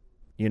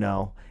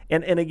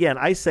 And again,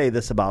 I say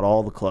this about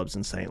all the clubs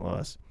in St.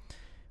 Louis.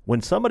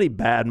 When somebody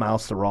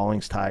badmouths the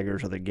Rawlings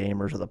Tigers or the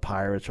Gamers or the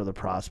Pirates or the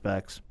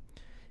Prospects,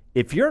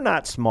 if you're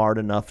not smart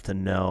enough to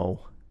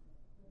know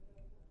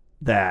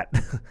that,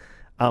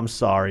 I'm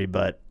sorry,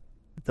 but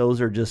those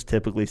are just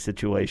typically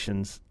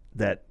situations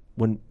that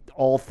when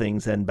all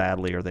things end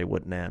badly or they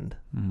wouldn't end.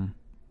 Mm-hmm.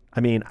 I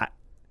mean,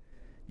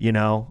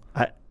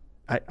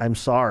 I'm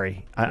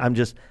sorry.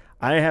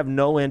 I have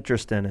no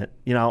interest in it.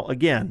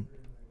 Again,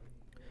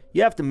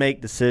 you have to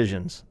make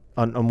decisions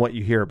on what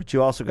you hear, but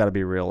you also got to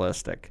be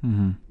realistic.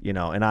 Mm-hmm.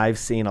 And I've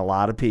seen a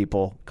lot of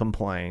people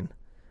complain.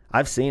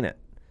 I've seen it.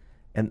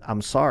 And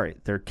I'm sorry,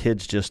 their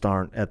kids just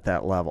aren't at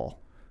that level.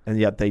 And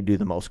yet they do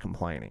the most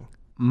complaining.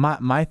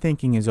 My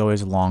thinking is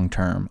always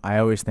long-term. I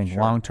always think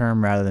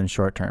long-term rather than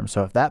short-term.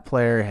 So if that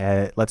player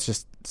had, let's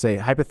just say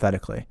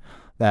hypothetically,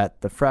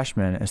 that the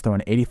freshman is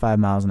throwing 85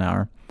 miles an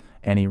hour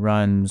and he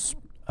runs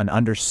an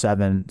under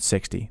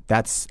 760,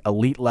 that's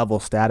elite level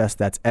status.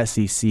 That's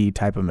SEC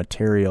type of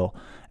material,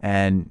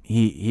 and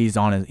he's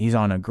on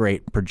a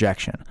great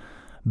projection.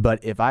 But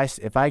if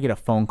I get a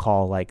phone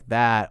call like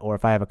that, or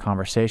if I have a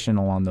conversation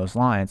along those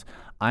lines,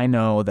 I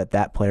know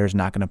that player is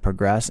not going to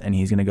progress and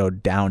he's going to go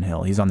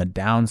downhill. He's on the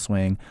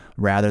downswing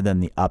rather than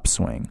the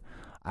upswing.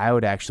 I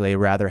would actually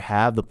rather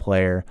have the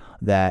player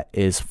that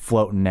is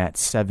floating at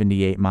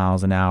 78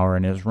 miles an hour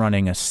and is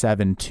running a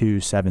 7.2,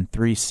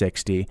 7.3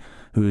 60,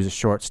 who's a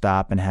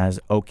shortstop and has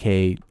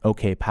okay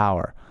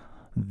power.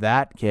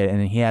 That kid,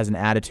 and he has an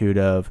attitude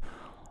of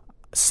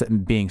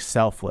being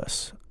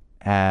selfless.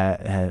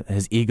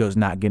 His ego's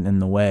not getting in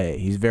the way.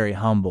 He's very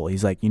humble.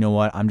 He's like, you know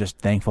what? I'm just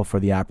thankful for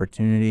the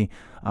opportunity.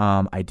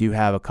 I do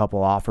have a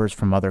couple offers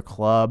from other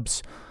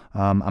clubs.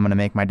 I'm going to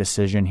make my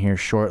decision here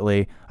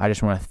shortly. I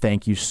just want to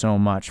thank you so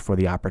much for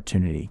the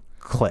opportunity.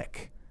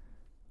 Click.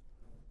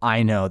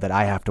 I know that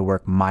I have to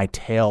work my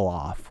tail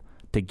off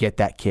to get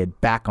that kid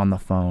back on the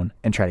phone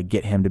and try to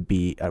get him to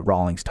be a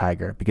Rawlings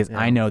Tiger, because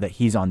I know that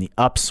he's on the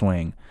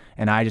upswing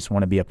and I just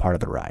want to be a part of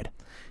the ride.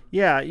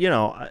 Yeah,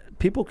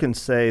 people can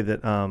say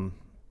that, I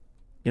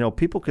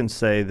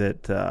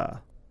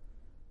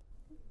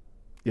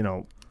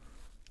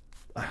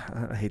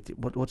hate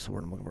what's the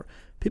word I'm looking for?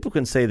 People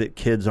can say that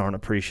kids aren't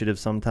appreciative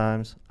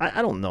sometimes.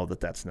 I don't know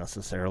that that's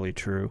necessarily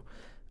true.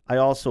 I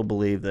also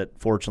believe that,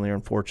 fortunately or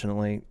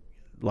unfortunately,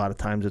 a lot of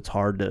times it's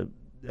hard to,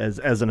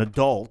 as an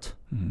adult,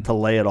 to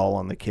lay it all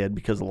on the kid,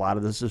 because a lot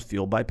of this is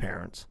fueled by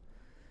parents.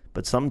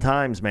 But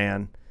sometimes,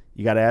 man,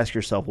 you got to ask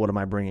yourself, what am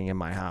I bringing in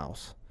my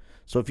house?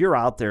 So if you're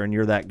out there and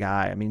you're that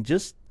guy, I mean,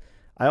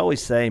 I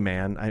always say,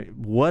 man,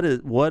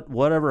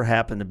 whatever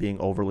happened to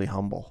being overly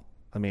humble?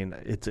 I mean,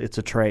 it's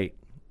a trait.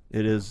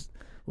 It is.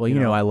 Well,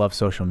 you know, I love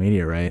social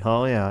media, right?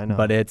 Oh yeah, I know.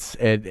 But it's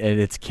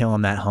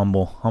killing that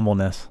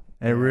humbleness.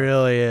 It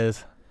really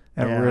is.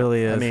 It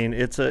really is. I mean,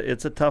 it's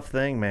a tough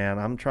thing, man.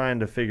 I'm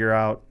trying to figure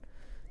out,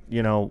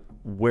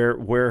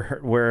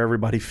 where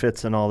everybody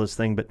fits in all this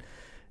thing,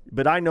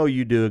 but I know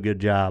you do a good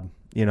job.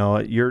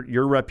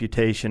 Your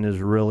reputation is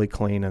really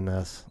clean in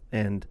this,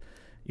 and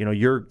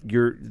your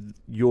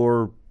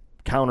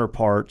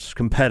counterparts,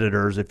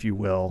 competitors, if you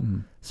will,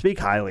 speak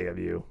highly of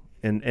you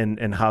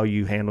and how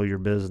you handle your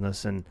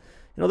business. And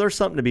there's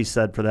something to be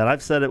said for that.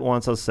 I've said it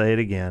once, I'll say it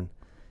again.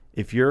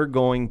 If you're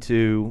going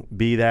to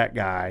be that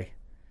guy,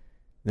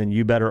 then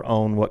you better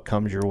own what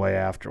comes your way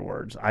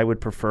afterwards. I would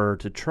prefer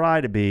to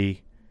try to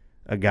be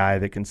a guy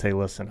that can say,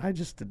 listen, I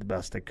just did the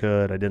best I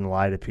could. I didn't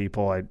lie to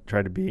people. I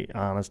tried to be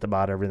honest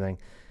about everything.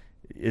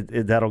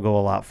 That'll go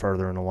a lot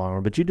further in the long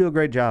run. But you do a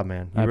great job,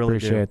 man. You I really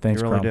appreciate do. it.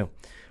 Thanks, you really Crum. do.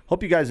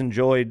 Hope you guys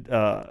enjoyed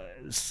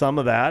some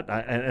of that,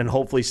 and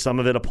hopefully some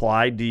of it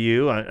applied to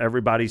you.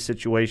 Everybody's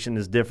situation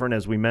is different,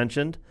 as we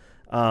mentioned.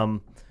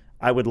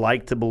 I would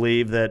like to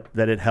believe that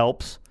it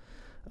helps.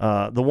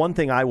 The one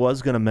thing I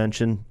was going to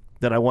mention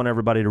that I want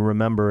everybody to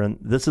remember, and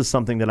this is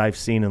something that I've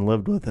seen and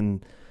lived with,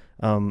 and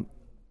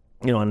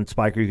and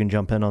Spiker, you can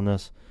jump in on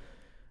this.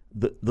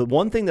 The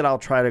one thing that I'll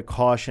try to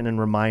caution and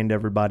remind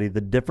everybody, the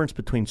difference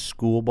between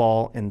school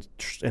ball and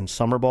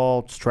summer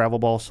ball, travel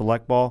ball,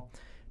 select ball.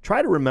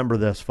 Try to remember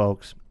this,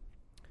 folks.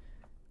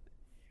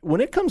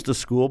 When it comes to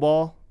school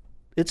ball,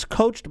 it's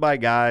coached by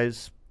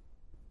guys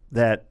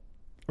that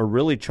are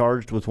really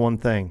charged with one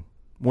thing: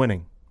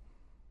 winning,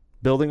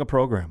 building a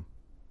program.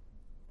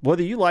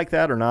 Whether you like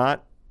that or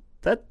not,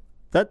 that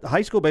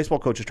high school baseball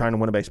coach is trying to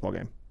win a baseball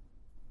game.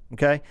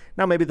 Okay?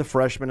 Now maybe the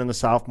freshman and the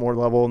sophomore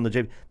level and the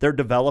JV, they're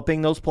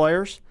developing those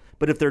players.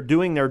 But if they're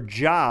doing their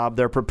job,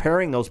 they're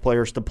preparing those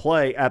players to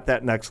play at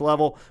that next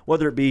level,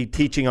 whether it be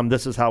teaching them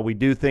this is how we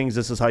do things,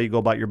 this is how you go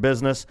about your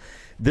business.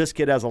 This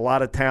kid has a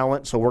lot of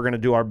talent, so we're going to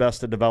do our best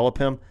to develop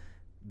him.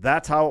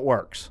 That's how it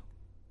works.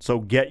 So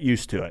get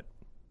used to it.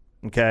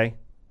 Okay?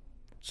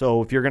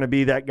 So if you're going to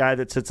be that guy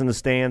that sits in the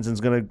stands and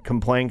is going to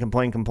complain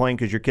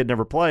because your kid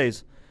never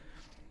plays,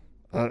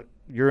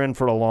 you're in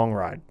for a long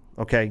ride.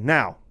 Okay?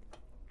 Now,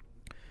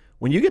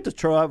 when you get to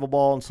travel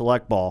ball and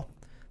select ball,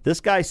 this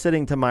guy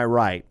sitting to my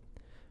right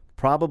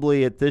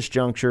probably at this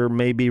juncture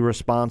may be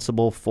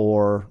responsible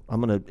for,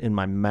 I'm going to, in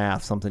my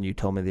math, something you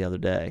told me the other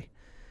day.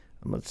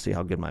 I'm going to see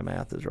how good my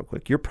math is real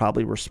quick. You're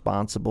probably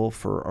responsible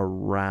for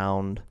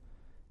around,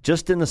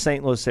 just in the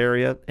St. Louis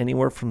area,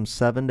 anywhere from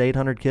 700 to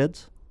 800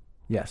 kids?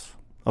 Yes.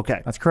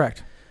 Okay. That's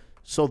correct.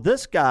 So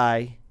this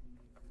guy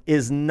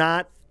is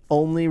not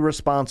only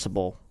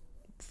responsible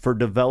for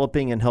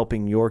developing and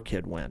helping your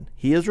kid win.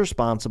 He is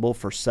responsible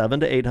for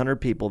 700 to 800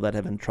 people that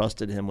have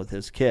entrusted him with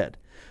his kid.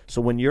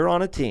 So when you're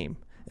on a team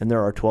and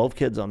there are 12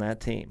 kids on that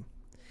team,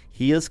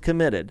 he is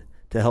committed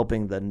to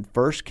helping the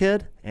first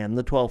kid and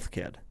the 12th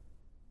kid.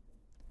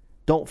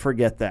 Don't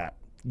forget that.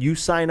 You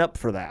sign up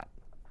for that.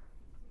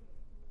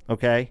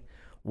 Okay?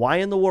 Why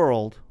in the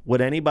world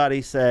would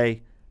anybody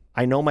say,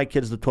 I know my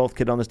kid's the 12th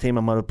kid on this team,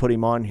 I'm going to put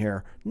him on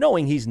here,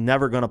 knowing he's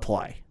never going to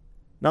play?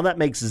 Now that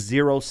makes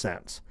zero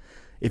sense.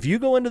 If you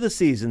go into the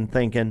season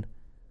thinking,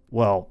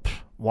 well,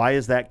 why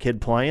is that kid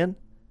playing?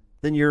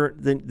 Then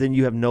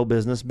you have no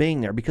business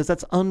being there, because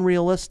that's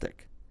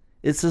unrealistic.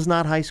 This is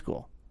not high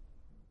school.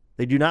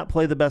 They do not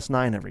play the best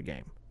 9 every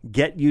game.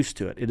 Get used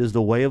to it. It is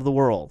the way of the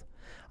world.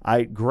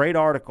 Great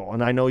article,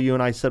 and I know you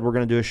and I said we're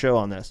going to do a show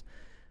on this.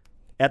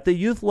 At the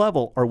youth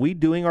level, are we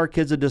doing our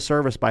kids a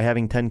disservice by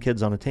having 10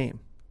 kids on a team?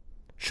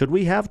 Should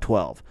we have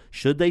 12?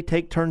 Should they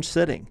take turns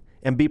sitting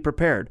and be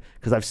prepared?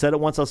 Because I've said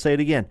it once, I'll say it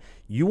again.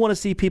 You want to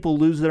see people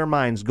lose their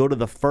minds, go to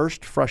the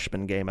first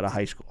freshman game at a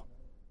high school.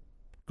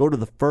 Go to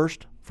the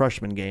first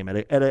freshman game at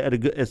a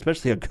good,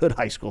 especially a good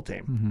high school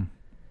team. Mm-hmm.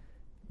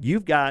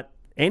 You've got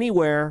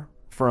anywhere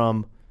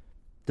from,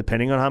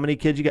 depending on how many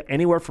kids you got,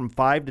 anywhere from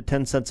 5 to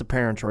 10 sets of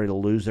parents ready to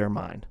lose their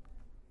mind.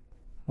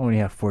 Well, when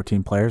you have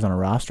 14 players on a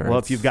roster. Well,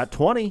 if you've got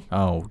 20,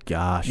 oh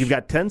gosh, you've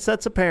got 10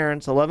 sets of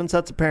parents, 11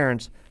 sets of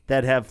parents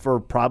that have for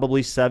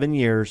probably 7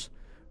 years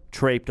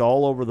traipsed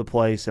all over the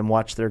place and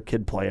watched their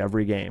kid play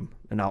every game.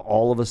 And now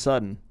all of a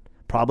sudden,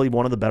 probably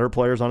one of the better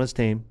players on his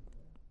team,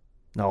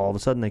 now all of a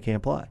sudden they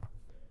can't play.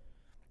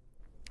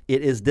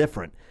 It is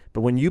different.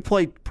 But when you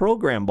play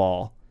program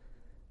ball,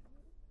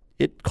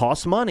 it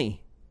costs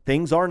money.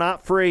 Things are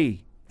not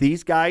free.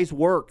 These guys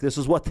work. This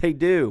is what they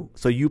do.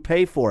 So you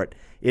pay for it.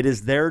 It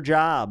is their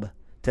job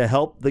to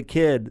help the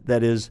kid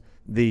that is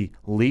the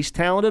least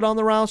talented on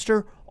the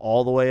roster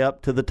all the way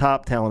up to the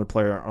top talented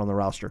player on the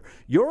roster.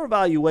 Your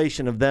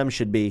evaluation of them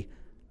should be,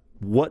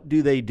 what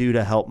do they do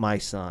to help my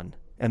son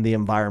and the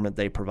environment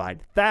they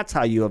provide? That's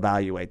how you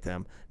evaluate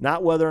them.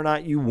 Not whether or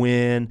not you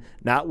win,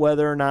 not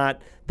whether or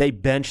not they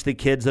bench the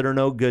kids that are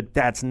no good.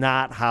 That's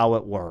not how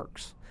it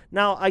works.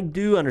 Now, I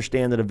do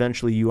understand that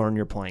eventually you earn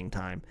your playing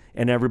time,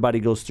 and everybody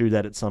goes through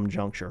that at some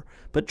juncture.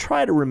 But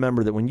try to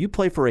remember that when you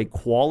play for a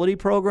quality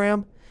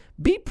program,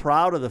 be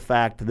proud of the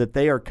fact that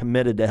they are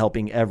committed to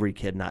helping every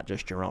kid, not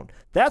just your own.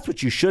 That's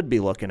what you should be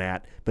looking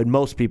at, but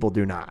most people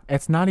do not.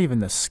 It's not even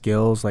the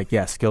skills. Like,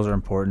 yeah, skills are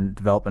important,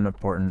 development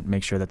important,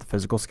 make sure that the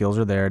physical skills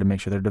are there to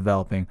make sure they're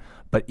developing,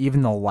 but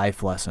even the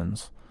life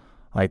lessons.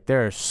 Like,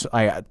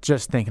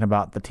 just thinking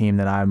about the team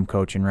that I'm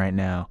coaching right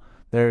now,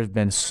 there's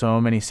been so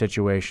many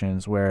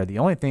situations where the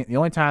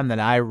only time that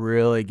I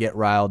really get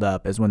riled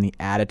up is when the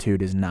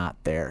attitude is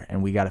not there,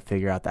 and we got to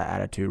figure out that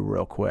attitude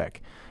real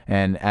quick,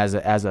 and as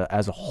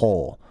a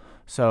whole.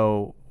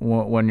 So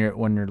when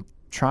you're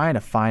trying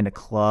to find a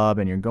club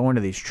and you're going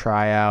to these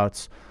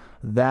tryouts,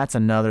 that's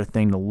another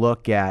thing to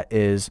look at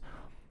is,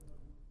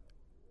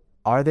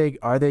 are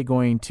they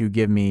going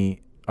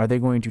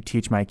to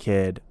teach my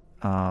kid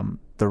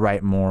the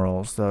right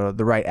morals, the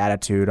right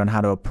attitude on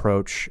how to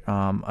approach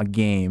a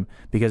game,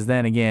 because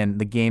then again,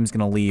 the game's going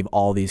to leave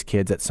all these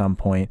kids at some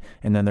point,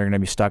 and then they're going to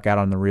be stuck out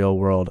on the real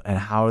world. And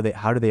how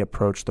do they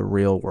approach the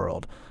real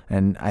world?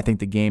 And I think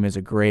the game is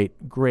a great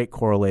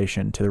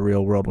correlation to the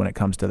real world when it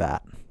comes to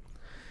that.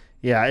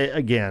 Yeah,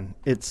 again,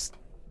 it's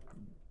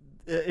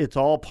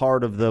all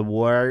part of the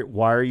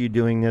why are you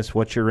doing this?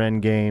 What's your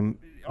end game?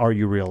 Are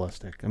you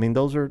realistic? I mean,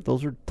 those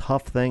are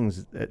tough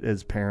things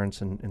as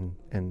parents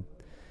and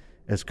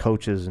as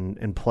coaches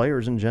and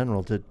players in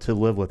general to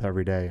live with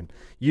every day. And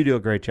you do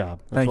a great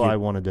job. That's why I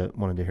wanted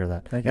to hear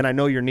that. Thank and you. I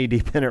know you're knee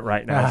deep in it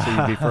right now, so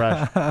you'd be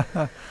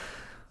fresh.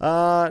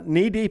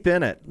 Knee deep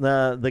in it.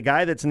 The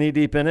guy that's knee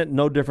deep in it,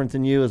 no different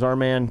than you, is our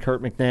man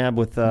Kurt McNabb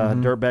with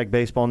Dirtbag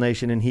Baseball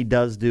Nation, and he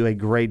does do a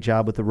great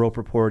job with the Rope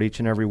Report each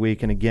and every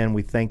week. And again,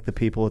 we thank the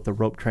people at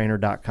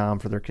theropetrainer.com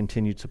for their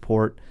continued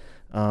support.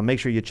 Make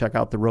sure you check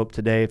out the rope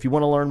today. If you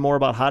want to learn more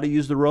about how to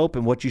use the rope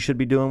and what you should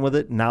be doing with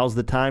it, now's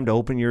the time to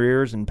open your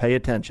ears and pay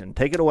attention.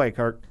 Take it away,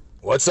 Kurt.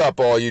 What's up,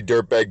 all you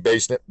Dirtbag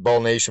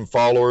Baseball Nation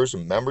followers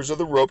and members of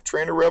the Rope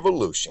Trainer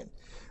Revolution?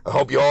 I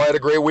hope you all had a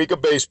great week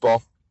of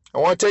baseball. I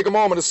want to take a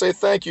moment to say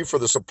thank you for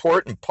the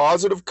support and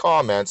positive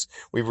comments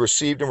we've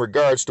received in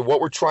regards to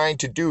what we're trying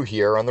to do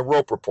here on the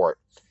Rope Report.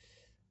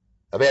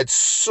 I've had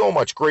so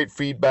much great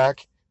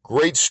feedback,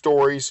 great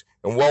stories,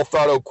 and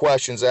well-thought-out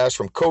questions asked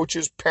from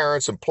coaches,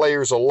 parents, and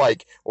players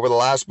alike over the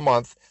last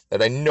month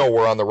that I know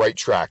we're on the right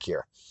track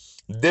here.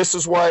 This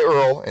is why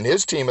Earl and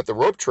his team at the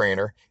Rope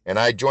Trainer and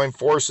I joined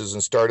forces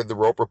and started the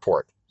Rope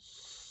Report.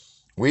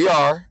 We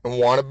are and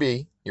want to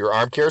be your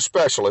arm care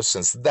specialists,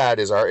 since that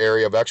is our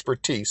area of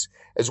expertise,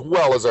 as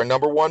well as our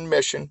number one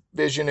mission,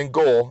 vision, and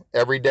goal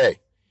every day.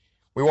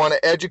 We want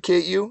to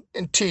educate you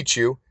and teach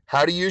you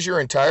how to use your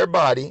entire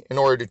body in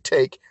order to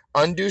take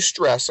undue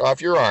stress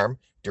off your arm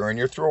during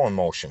your throwing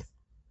motion.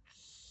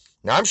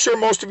 Now, I'm sure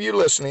most of you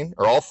listening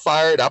are all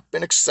fired up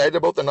and excited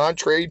about the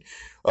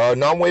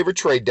non-waiver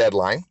trade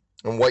deadline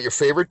and what your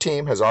favorite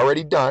team has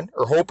already done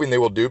or hoping they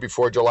will do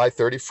before July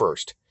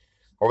 31st.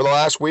 Over the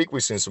last week,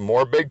 we've seen some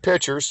more big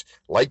pitchers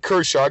like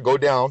Kershaw go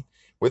down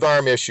with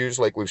arm issues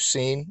like we've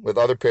seen with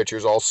other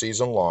pitchers all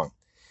season long.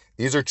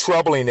 These are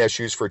troubling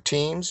issues for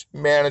teams,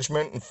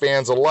 management, and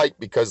fans alike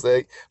because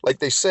they, like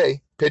they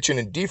say, pitching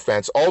and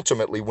defense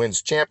ultimately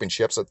wins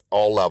championships at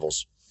all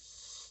levels.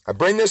 I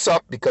bring this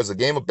up because the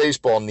game of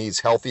baseball needs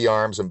healthy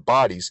arms and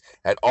bodies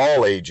at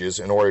all ages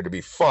in order to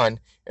be fun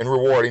and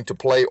rewarding to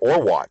play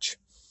or watch.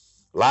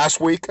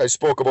 Last week, I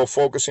spoke about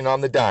focusing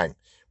on the dime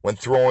when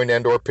throwing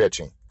and/or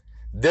pitching.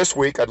 This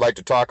week, I'd like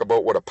to talk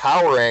about what a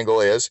power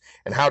angle is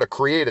and how to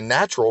create a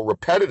natural,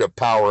 repetitive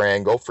power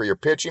angle for your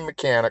pitching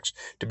mechanics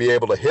to be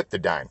able to hit the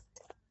dime.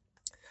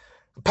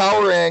 A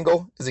power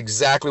angle is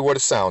exactly what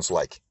it sounds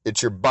like.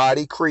 It's your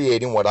body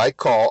creating what I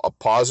call a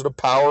positive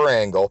power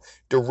angle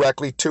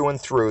directly to and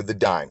through the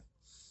dime.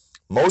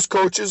 Most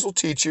coaches will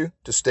teach you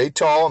to stay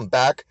tall and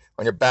back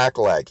on your back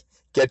leg,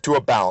 get to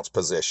a balanced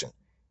position,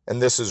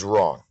 and this is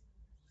wrong.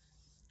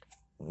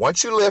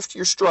 Once you lift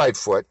your stride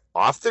foot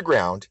off the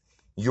ground,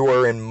 you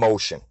are in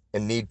motion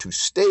and need to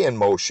stay in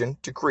motion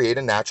to create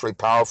a naturally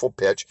powerful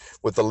pitch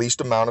with the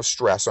least amount of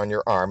stress on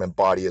your arm and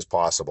body as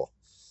possible.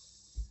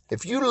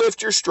 If you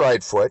lift your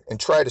stride foot and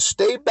try to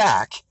stay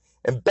back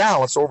and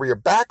balance over your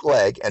back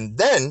leg and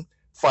then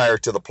fire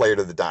to the plate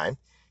of the dime,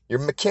 your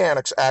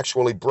mechanics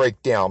actually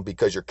break down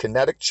because your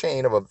kinetic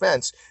chain of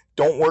events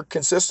don't work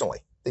consistently.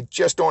 They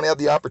just don't have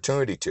the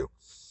opportunity to.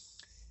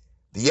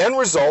 The end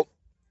result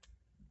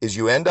is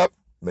you end up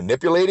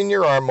manipulating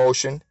your arm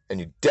motion, and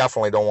you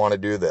definitely don't want to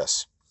do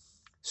this.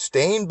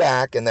 Staying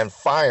back and then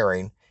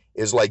firing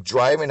is like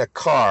driving a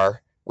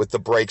car with the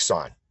brakes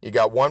on. You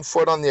got one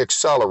foot on the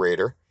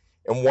accelerator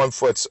and one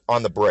foot's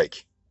on the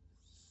brake.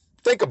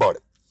 Think about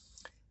it.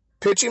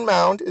 Pitching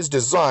mound is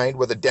designed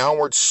with a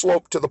downward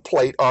slope to the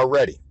plate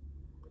already.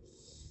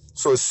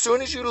 So as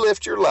soon as you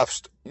lift your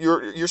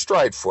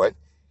stride foot,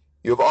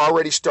 you have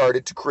already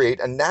started to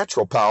create a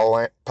natural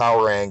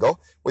power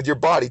angle with your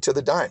body to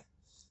the dime.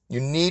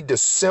 You need to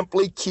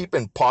simply keep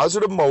in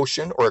positive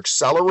motion or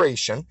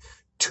acceleration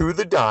to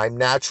the dime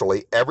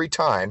naturally every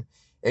time,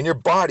 and your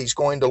body's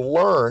going to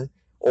learn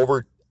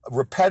over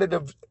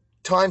repetitive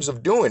times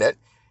of doing it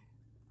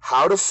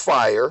how to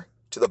fire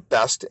to the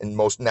best and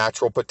most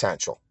natural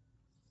potential.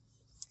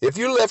 If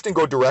you lift and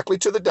go directly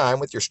to the dime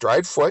with your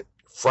stride foot,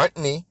 front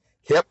knee,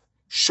 hip,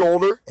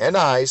 shoulder, and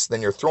eyes,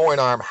 then your throwing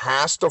arm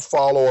has to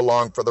follow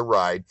along for the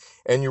ride,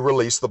 and you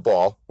release the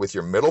ball with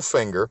your middle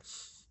finger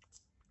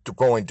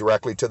going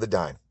directly to the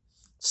dime,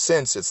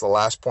 since it's the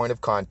last point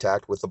of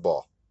contact with the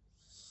ball.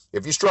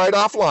 If you stride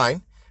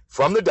offline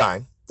from the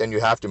dime, then you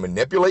have to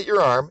manipulate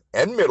your arm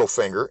and middle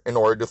finger in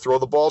order to throw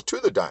the ball to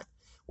the dime,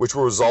 which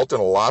will result in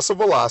a loss of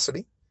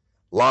velocity,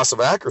 loss of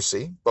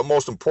accuracy, but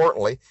most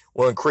importantly,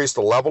 will increase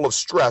the level of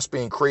stress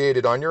being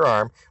created on your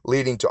arm,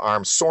 leading to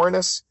arm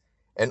soreness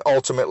and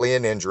ultimately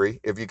an injury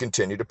if you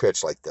continue to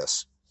pitch like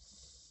this.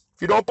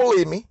 If you don't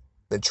believe me,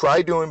 then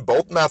try doing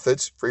both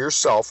methods for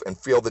yourself and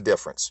feel the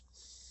difference.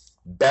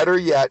 Better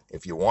yet,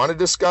 if you want to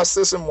discuss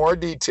this in more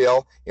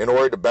detail in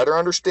order to better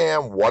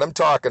understand what I'm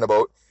talking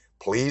about,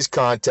 please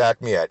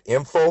contact me at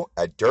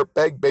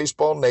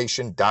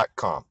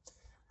info@dirtbagbaseballnation.com.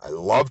 I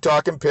love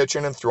talking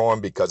pitching and throwing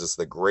because it's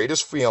the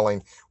greatest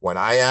feeling when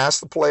I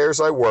ask the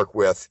players I work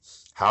with,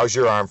 "How's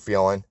your arm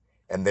feeling?"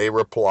 and they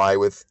reply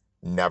with,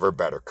 "Never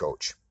better,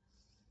 coach."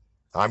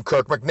 I'm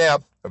Kirk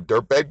McNabb of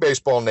Dirtbag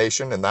Baseball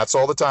Nation, and that's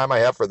all the time I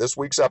have for this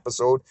week's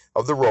episode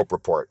of the Rope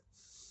Report.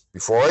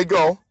 Before I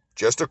go,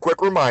 just a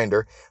quick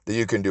reminder that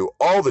you can do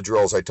all the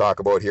drills I talk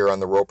about here on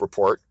the Rope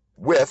Report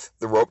with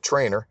the Rope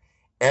Trainer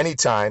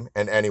anytime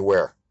and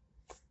anywhere.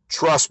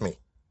 Trust me,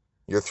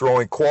 your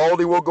throwing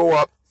quality will go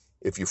up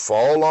if you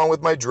follow along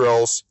with my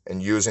drills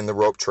and using the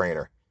Rope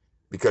Trainer,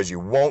 because you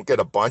won't get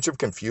a bunch of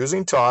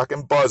confusing talk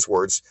and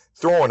buzzwords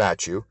thrown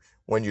at you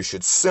when you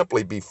should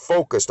simply be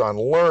focused on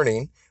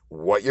learning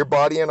what your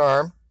body and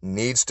arm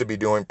needs to be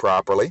doing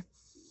properly,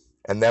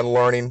 and then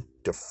learning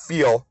to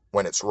feel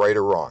when it's right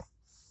or wrong.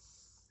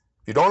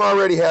 If you don't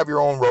already have your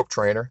own rope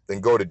trainer,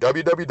 then go to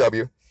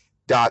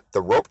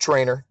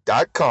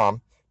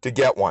www.theropetrainer.com to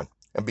get one.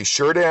 And be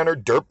sure to enter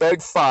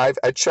Dirtbag5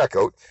 at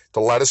checkout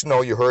to let us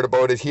know you heard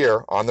about it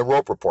here on the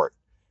Rope Report.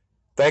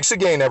 Thanks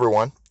again,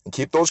 everyone, and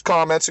keep those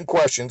comments and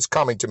questions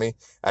coming to me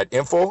at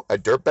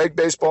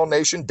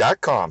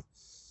info@dirtbagbaseballnation.com.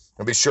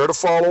 And be sure to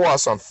follow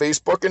us on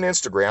Facebook and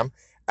Instagram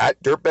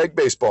at Dirtbag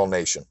Baseball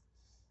Nation.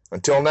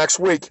 Until next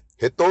week,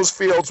 hit those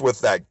fields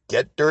with that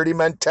get dirty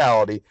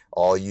mentality,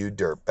 all you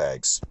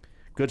dirtbags.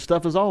 Good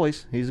stuff as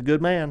always. He's a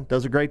good man.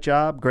 Does a great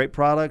job. Great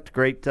product.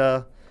 Great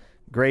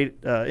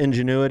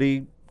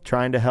ingenuity.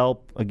 Trying to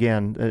help.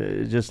 Again,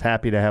 just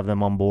happy to have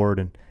them on board.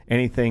 And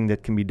anything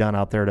that can be done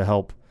out there to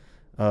help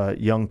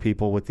young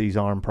people with these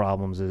arm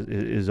problems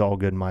is all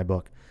good in my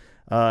book.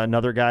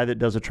 Another guy that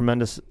does a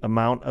tremendous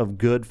amount of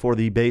good for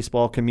the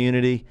baseball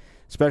community,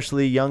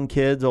 especially young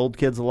kids, old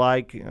kids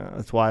alike.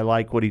 That's why I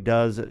like what he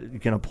does. You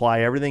can apply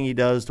everything he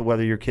does to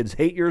whether your kid's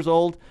 8 years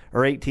old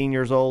or 18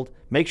 years old.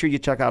 Make sure you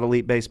check out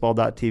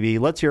EliteBaseball.tv.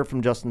 Let's hear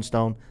from Justin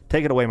Stone.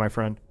 Take it away, my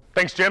friend.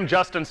 Thanks, Jim.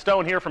 Justin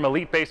Stone here from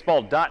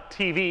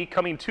EliteBaseball.tv,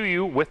 coming to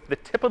you with the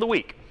tip of the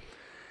week.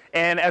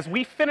 And as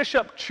we finish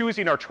up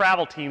choosing our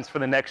travel teams for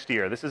the next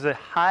year, this is a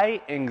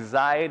high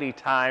anxiety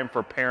time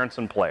for parents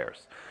and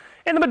players.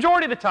 And the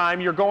majority of the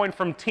time, you're going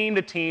from team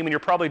to team and you're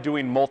probably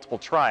doing multiple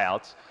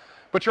tryouts,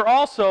 but you're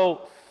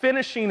also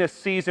finishing a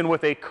season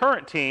with a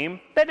current team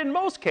that in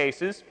most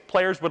cases,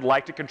 players would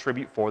like to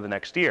contribute for the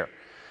next year.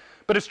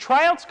 But as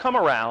tryouts come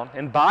around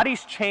and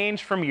bodies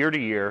change from year to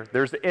year,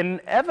 there's an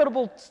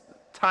inevitable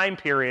time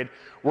period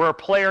where a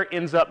player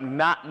ends up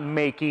not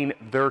making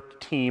their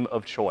team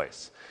of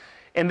choice.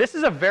 And this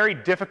is a very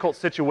difficult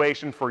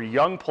situation for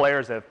young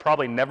players that have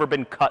probably never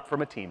been cut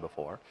from a team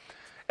before,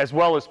 as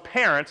well as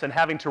parents and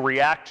having to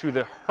react to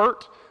the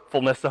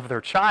hurtfulness of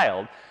their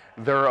child,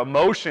 their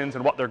emotions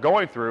and what they're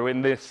going through,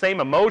 and the same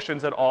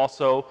emotions that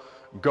also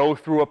go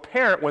through a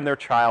parent when their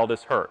child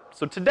is hurt.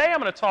 So today I'm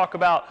going to talk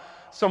about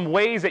some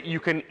ways that you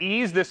can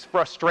ease this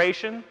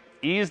frustration,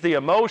 ease the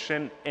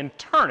emotion, and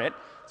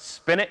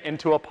spin it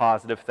into a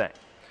positive thing.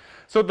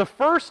 So the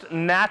first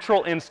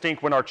natural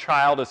instinct when our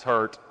child is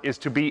hurt is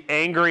to be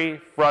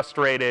angry,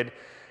 frustrated,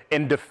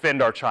 and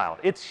defend our child.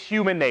 It's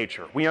human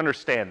nature. We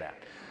understand that.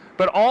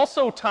 But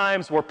also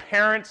times where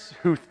parents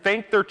who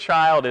think their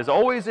child is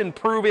always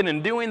improving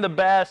and doing the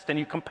best, and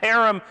you compare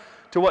them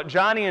to what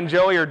Johnny and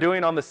Joey are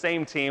doing on the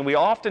same team, we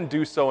often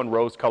do so in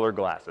rose-colored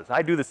glasses.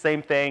 I do the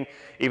same thing,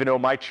 even though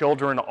my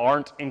children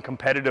aren't in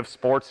competitive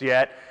sports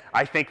yet.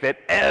 I think that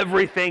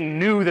everything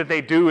new that they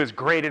do is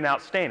great and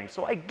outstanding,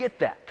 so I get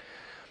that.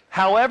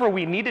 However,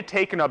 we need to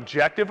take an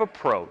objective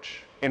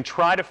approach and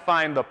try to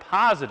find the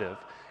positive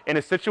in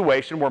a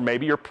situation where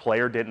maybe your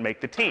player didn't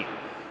make the team.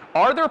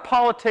 Are there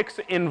politics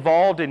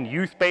involved in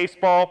youth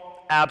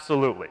baseball?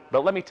 Absolutely.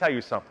 But let me tell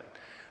you something.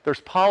 There's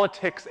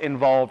politics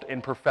involved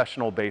in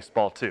professional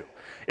baseball too.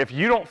 If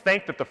you don't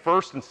think that the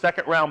first and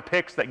second round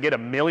picks that get $1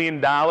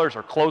 million or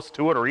close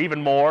to it or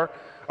even more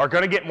are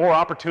going to get more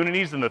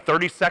opportunities than the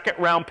 32nd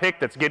round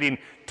pick that's getting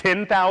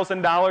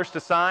 $10,000 to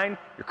sign,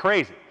 you're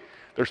crazy.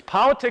 There's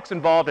politics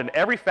involved in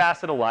every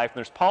facet of life, and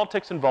there's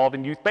politics involved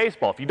in youth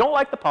baseball. If you don't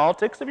like the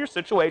politics of your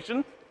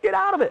situation, get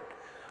out of it.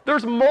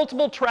 There's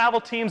multiple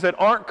travel teams that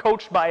aren't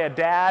coached by a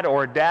dad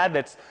or a dad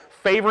that's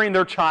favoring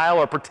their child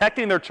or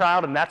protecting their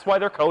child, and that's why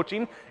they're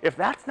coaching. If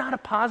that's not a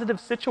positive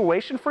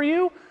situation for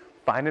you,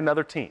 find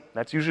another team.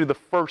 That's usually the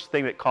first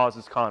thing that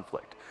causes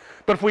conflict.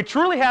 But if we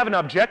truly have an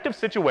objective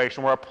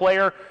situation where a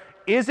player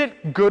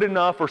isn't good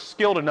enough or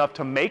skilled enough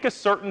to make a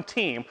certain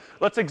team,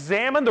 let's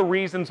examine the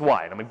reasons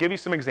why. And I'm going to give you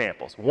some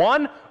examples.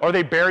 One, are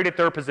they buried at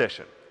their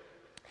position?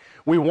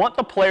 We want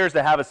the players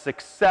to have a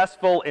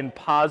successful and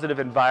positive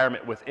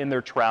environment within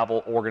their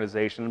travel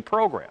organization and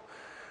program.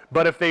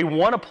 But if they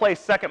want to play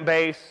second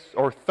base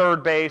or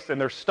third base and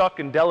they're stuck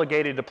and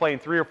delegated to playing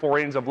 3 or 4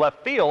 innings of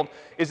left field,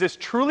 is this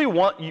truly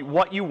what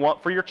you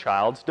want for your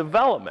child's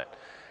development?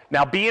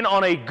 Now, being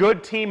on a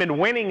good team and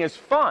winning is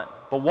fun,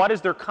 but what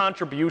is their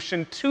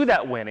contribution to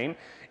that winning?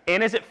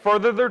 And is it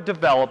further their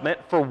development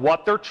for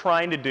what they're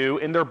trying to do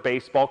in their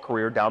baseball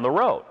career down the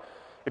road?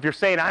 If you're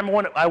saying, I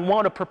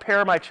want to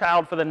prepare my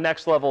child for the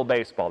next level of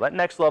baseball, that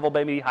next level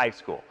may be high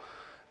school,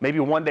 maybe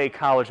one day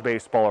college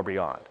baseball or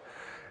beyond.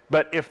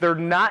 But if they're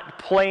not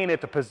playing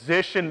at the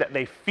position that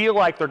they feel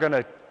like they're going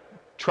to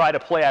try to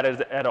play at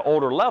an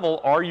older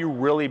level, are you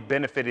really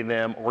benefiting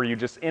them, or are you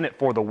just in it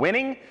for the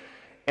winning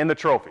and the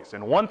trophies?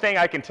 And one thing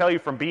I can tell you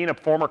from being a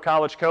former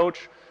college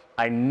coach,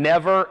 I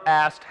never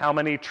asked how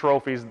many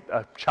trophies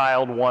a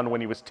child won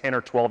when he was 10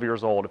 or 12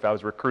 years old if I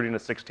was recruiting a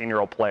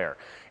 16-year-old player.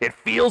 It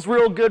feels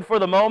real good for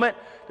the moment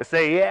to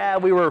say, yeah,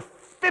 we were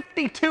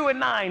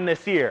 52-9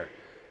 this year.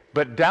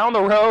 But down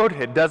the road,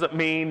 it doesn't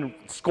mean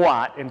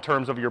squat in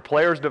terms of your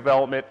player's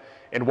development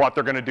and what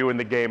they're going to do in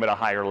the game at a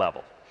higher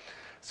level.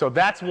 So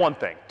that's one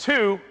thing.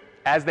 Two,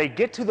 as they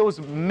get to those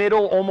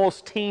middle,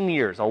 almost teen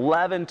years,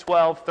 11,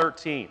 12,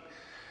 13,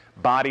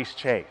 bodies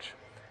change.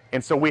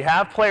 And so we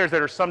have players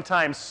that are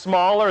sometimes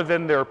smaller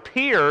than their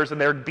peers,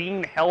 and they're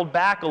being held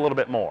back a little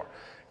bit more.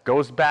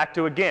 Goes back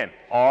to, again,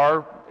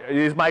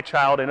 is my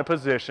child in a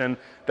position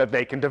that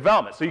they can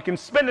develop it? So you can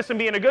spin this and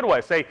be in a good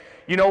way. Say,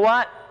 you know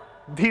what?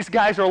 These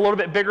guys are a little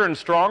bit bigger and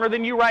stronger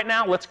than you right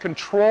now. Let's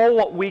control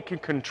what we can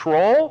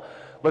control.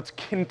 Let's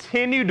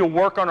continue to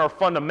work on our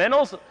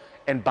fundamentals,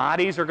 and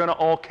bodies are going to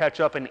all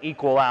catch up and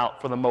equal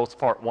out for the most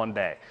part one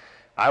day.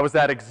 I was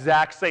that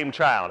exact same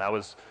child. I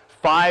was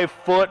 5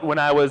 foot when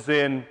I was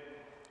in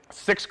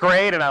 6th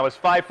grade, and I was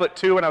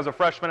 5'2" when I was a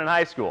freshman in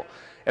high school.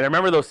 And I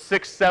remember those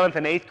 6th, 7th,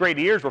 and 8th grade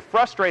years were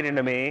frustrating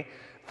to me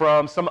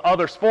from some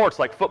other sports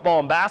like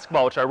football and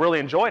basketball, which I really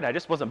enjoyed. I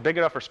just wasn't big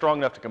enough or strong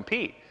enough to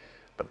compete.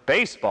 But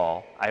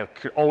baseball, I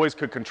always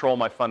could control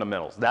my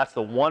fundamentals. That's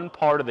the one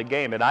part of the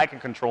game that I can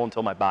control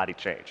until my body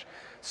changed.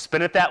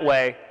 Spin it that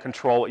way,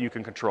 control what you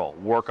can control,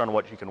 work on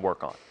what you can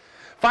work on.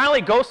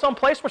 Finally, go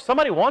someplace where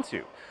somebody wants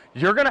you.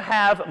 You're going to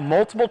have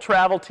multiple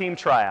travel team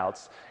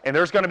tryouts, and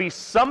there's going to be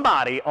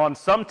somebody on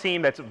some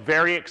team that's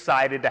very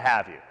excited to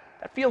have you.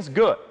 That feels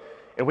good.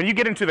 And when you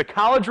get into the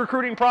college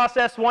recruiting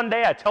process one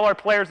day, I tell our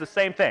players the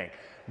same thing.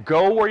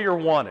 Go where you're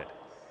wanted.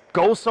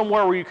 Go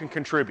somewhere where you can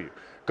contribute.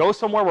 Go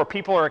somewhere where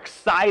people are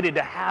excited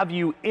to have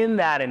you in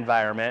that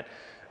environment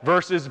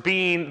versus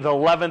being the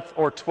 11th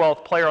or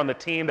 12th player on the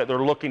team that they're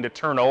looking to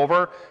turn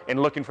over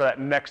and looking for that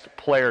next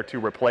player to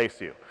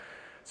replace you.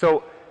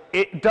 So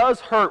it does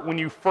hurt when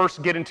you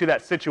first get into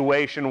that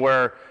situation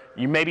where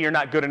maybe you're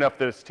not good enough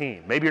for this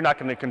team. Maybe you're not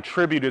going to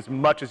contribute as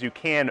much as you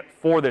can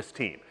for this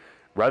team.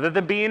 Rather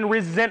than being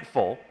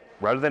resentful,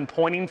 rather than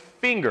pointing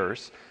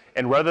fingers,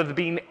 and rather than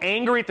being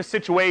angry at the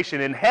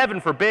situation, and heaven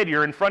forbid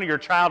you're in front of your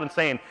child and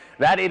saying,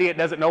 that idiot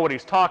doesn't know what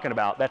he's talking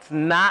about. That's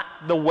not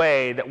the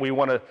way that we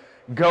want to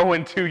go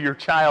into your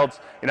child's,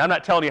 and I'm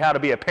not telling you how to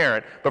be a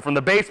parent, but from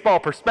the baseball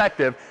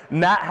perspective,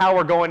 not how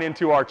we're going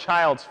into our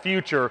child's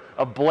future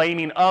of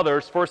blaming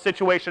others for a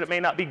situation that may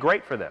not be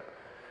great for them.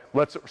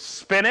 Let's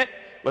spin it.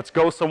 Let's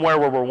go somewhere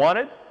where we're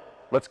wanted.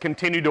 Let's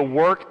continue to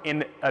work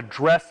and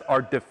address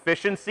our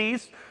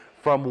deficiencies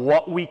from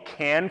what we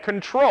can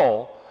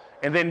control.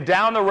 And then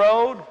down the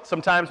road,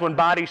 sometimes when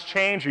bodies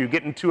change or you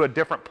get into a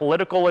different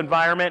political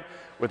environment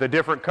with a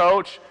different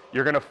coach,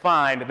 you're going to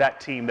find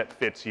that team that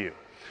fits you.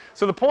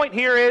 So the point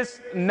here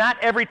is not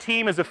every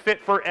team is a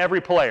fit for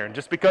every player. And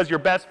just because your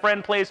best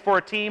friend plays for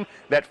a team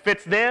that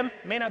fits them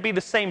may not be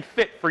the same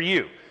fit for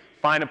you.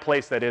 Find a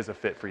place that is a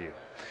fit for you.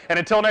 And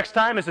until next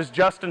time, this is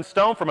Justin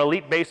Stone from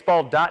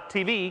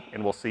EliteBaseball.tv,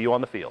 and we'll see you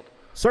on the field.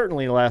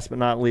 Certainly, last but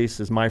not least,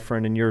 is my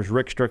friend and yours,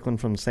 Rick Strickland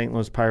from the St.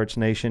 Louis Pirates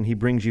Nation. He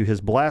brings you his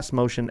Blast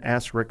Motion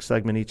Ask Rick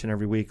segment each and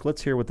every week.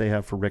 Let's hear what they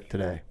have for Rick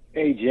today.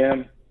 Hey,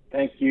 Jim.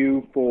 Thank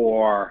you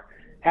for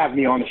having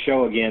me on the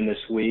show again this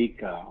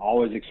week.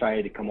 Always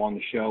excited to come on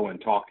the show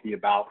and talk to you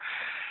about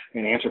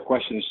and answer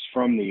questions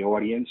from the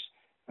audience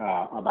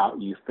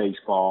about youth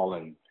baseball,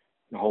 and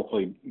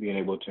hopefully being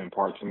able to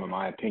impart some of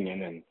my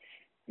opinion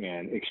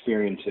and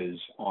experiences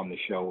on the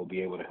show will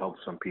be able to help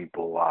some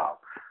people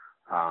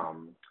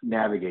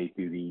navigate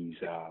through these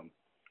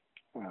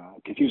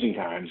confusing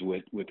times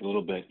with a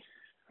little bit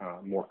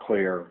more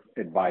clear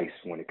advice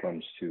when it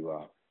comes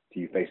to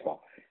youth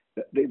baseball.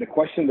 The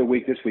question of the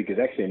week this week is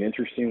actually an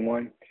interesting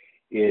one.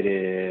 It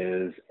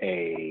is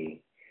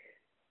a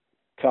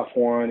tough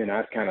one, and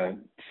I've kind of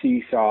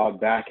seesawed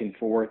back and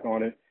forth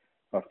on it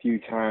a few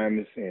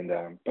times,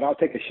 but I'll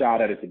take a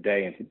shot at it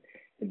today.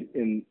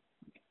 And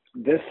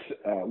this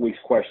week's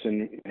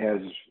question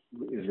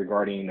is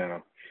regarding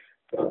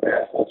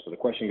basketball. So the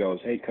question goes,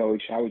 hey,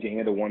 Coach, how would you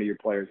handle one of your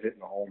players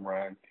hitting a home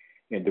run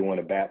and doing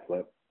a bat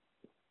flip?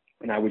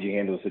 And how would you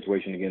handle a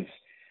situation against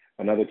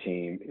another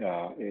team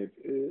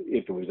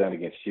if it was done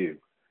against you?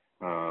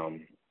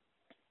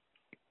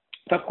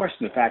 Tough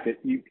question, the fact that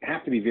you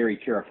have to be very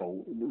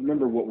careful.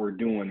 Remember what we're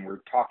doing.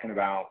 We're talking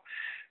about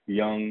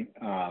young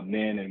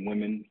men and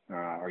women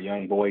or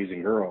young boys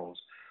and girls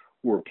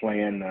who are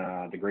playing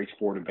the great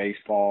sport of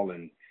baseball,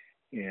 and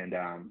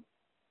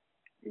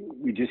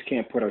we just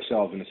can't put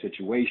ourselves in a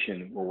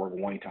situation where we're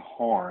going to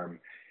harm,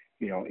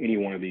 any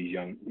one of these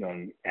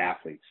young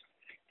athletes.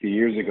 A few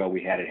years ago,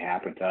 we had it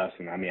happen to us,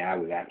 and I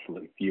was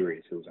absolutely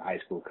furious. It was a high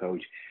school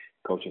coach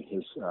coaching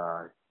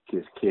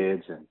his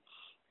kids, and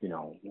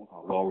a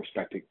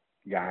well-respected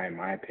guy, in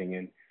my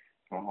opinion,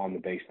 on the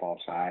baseball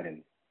side.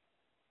 And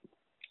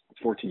it's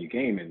a 14U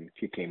game, and the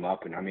kid came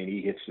up, and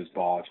he hits his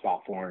ball. It's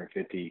about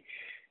 450.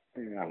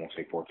 I won't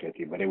say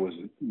 450, but it was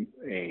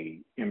a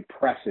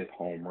impressive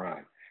home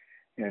run.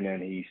 And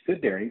then he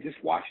stood there and he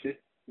just watched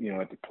it,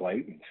 at the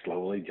plate, and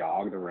slowly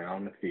jogged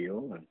around the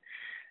field.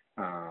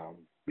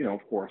 And, of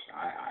course,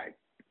 I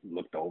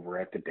looked over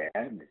at the dad,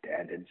 and the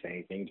dad didn't say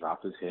anything,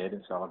 dropped his head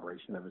in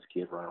celebration of his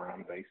kid running around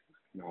the bases,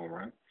 home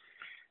run.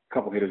 A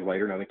couple hitters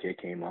later, another kid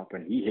came up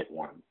and he hit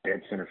one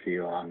dead center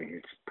field.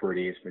 It's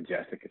pretty, it's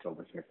majestic, it's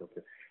over center field.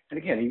 And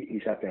again, he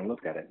sat there and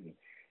looked at it.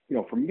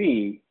 And, for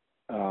me,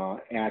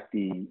 at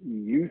the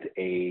youth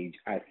age,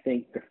 I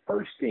think the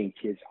first thing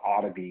kids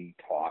ought to be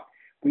taught,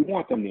 we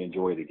want them to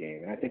enjoy the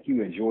game. And I think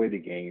you enjoy the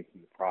game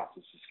from the process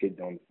of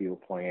getting on the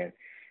field playing,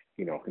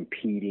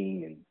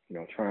 competing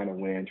and, trying to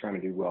win, trying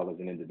to do well as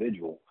an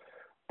individual.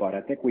 But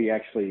I think we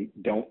actually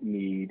don't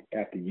need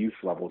at the youth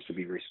levels to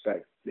be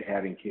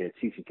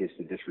teaching kids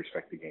to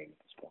disrespect the game at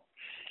this point.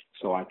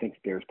 So I think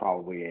there's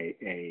probably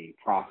a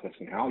process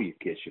in how youth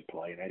kids should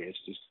play, and that is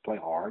just to play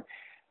hard.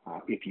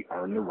 If you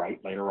earn the right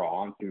later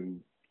on through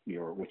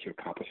what you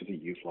accomplish at the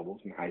youth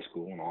levels in high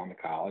school and on to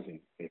college, and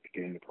if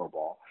you get into pro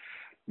ball,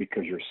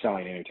 because you're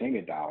selling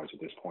entertainment dollars at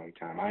this point in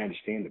time. I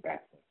understand the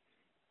back end,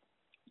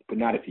 but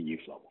not at the youth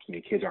levels.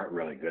 Kids aren't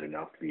really good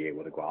enough to be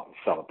able to go out and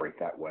celebrate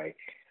that way.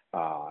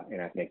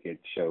 And I think it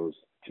shows,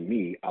 to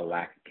me, a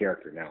lack of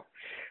character. Now,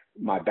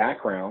 my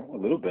background a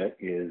little bit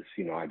is,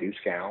 I do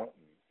scout,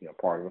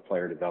 part of a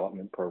player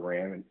development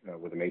program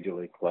with a major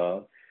league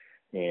club.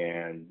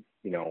 And,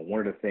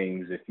 one of the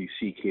things, if you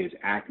see kids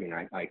acting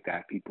like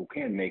that, people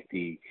can make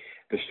the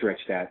stretch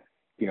that,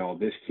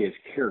 this kid's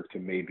character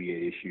may be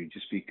an issue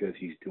just because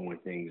he's doing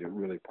things that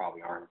really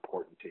probably aren't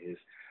important to his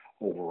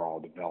overall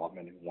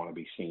development and want to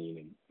be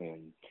seen.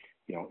 And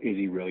is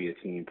he really a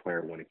team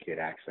player when a kid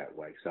acts that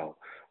way? So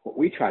what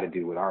we try to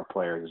do with our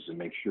players is to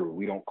make sure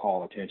we don't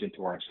call attention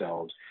to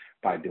ourselves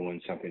by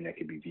doing something that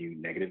could be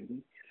viewed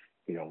negatively.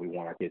 We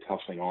want our kids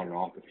hustling on and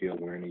off the field,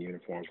 wearing the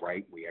uniforms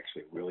right. We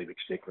actually really be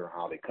particular on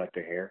how they cut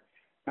their hair.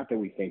 Not that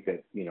we think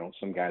that,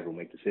 some guys will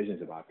make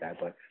decisions about that,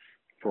 but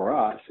for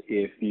us,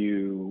 if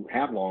you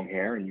have long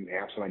hair and you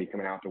have somebody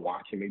coming out to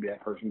watch you, maybe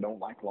that person don't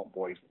like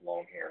boys with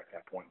long hair at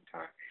that point in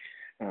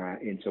time.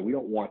 And so we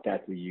don't want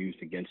that to be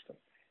used against them.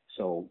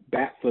 So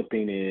bat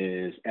flipping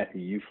is at the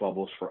youth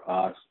levels for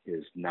us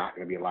is not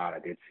going to be allowed. I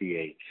did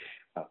see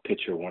a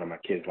picture. One of my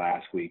kids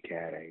last week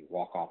had a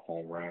walk-off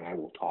home run. I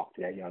will talk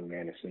to that young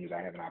man as soon as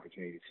I have an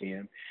opportunity to see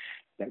him,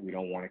 that we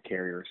don't want to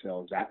carry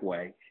ourselves that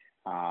way.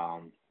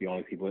 The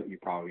only people that you're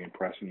probably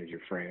impressing is your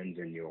friends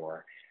and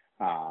your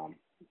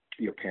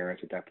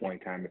parents at that point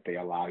in time, if they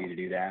allow you to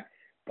do that.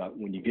 But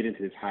when you get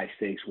into this high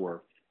stakes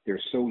where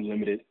there's so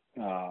limited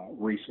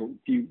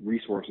few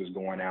resources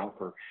going out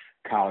for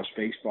college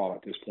baseball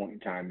at this point in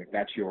time. If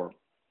that's your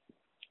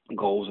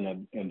goals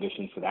and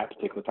ambitions for that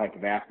particular type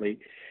of athlete,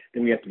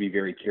 then we have to be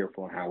very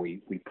careful in how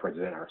we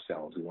present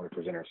ourselves. We want to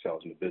present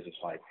ourselves in a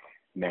business-like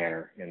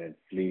manner and then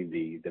leave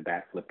the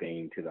bat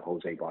flipping to the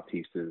Jose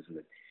Bautistas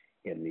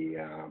and the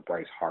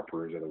Bryce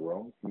Harpers of the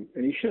world. And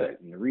you should.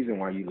 And the reason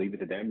why you leave it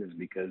to them is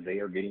because they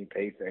are getting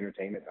paid for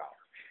entertainment dollars.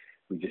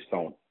 We just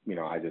don't, I'm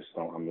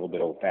a little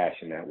bit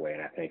old-fashioned that way,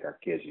 and I think our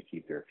kids should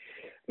keep their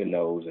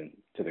nose and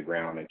to the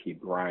ground and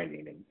keep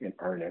grinding and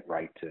earn it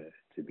right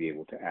to be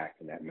able to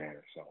act in that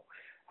manner. So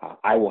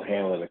I will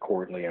handle it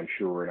accordingly, I'm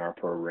sure, in our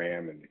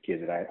program and the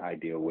kids that I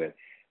deal with,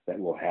 that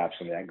we'll have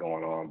some of that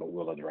going on, but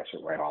we'll address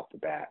it right off the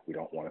bat. We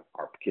don't want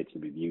our kids to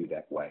be viewed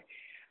that way.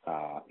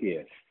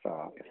 If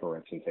for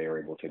instance, they are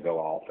able to go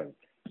off and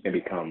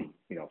become,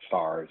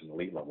 stars and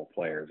elite level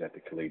players at the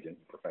collegiate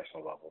and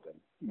professional level, then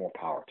more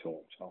power to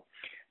them. So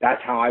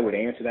that's how I would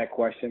answer that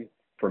question.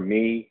 For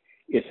me,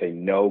 it's a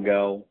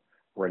no-go.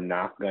 We're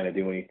not going to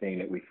do anything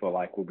that we feel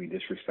like will be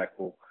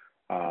disrespectful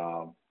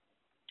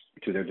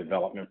to their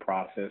development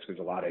process. There's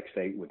a lot at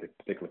stake with the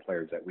particular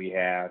players that we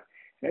have.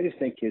 And I just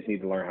think kids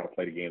need to learn how to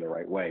play the game the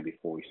right way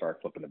before we start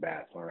flipping the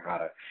bats, learn how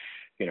to,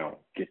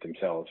 get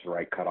themselves the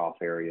right cutoff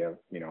area.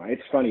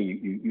 It's funny,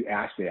 you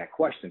ask me that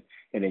question,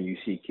 and then you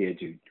see kids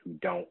who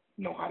don't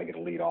know how to get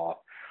a lead off,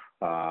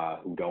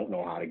 who don't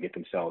know how to get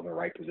themselves in the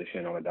right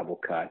position on a double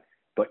cut,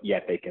 but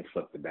yet they can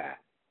flip the bat.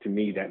 To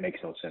me, that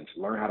makes no sense.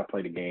 Learn how to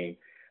play the game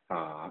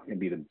and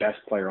be the best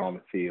player on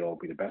the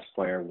field, be the best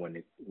player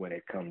when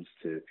it comes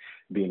to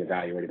being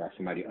evaluated by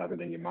somebody other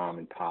than your mom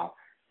and pop,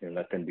 and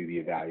let them do the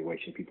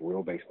evaluation.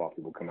 Real baseball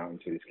people come out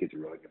and say, this kid's a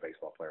really good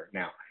baseball player.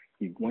 Now,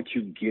 once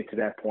you get to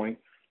that point,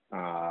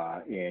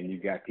 and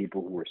you've got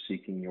people who are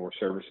seeking your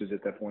services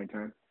at that point in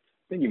time,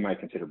 then you might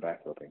consider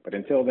backflipping. But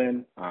until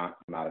then, I'm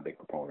not a big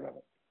proponent of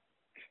it.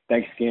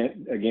 Thanks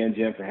again,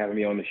 Jim, for having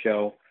me on the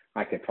show.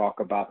 I can talk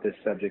about this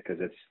subject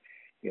because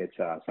it's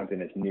something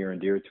that's near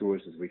and dear to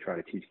us as we try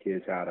to teach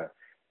kids how to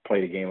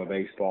play the game of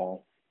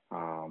baseball.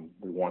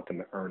 We want them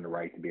to earn the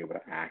right to be able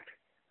to act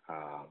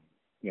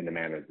in the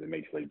manner that the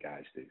major league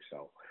guys do.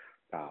 So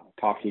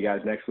talk to you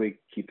guys next week.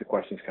 Keep the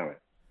questions coming.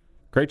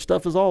 Great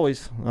stuff as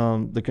always.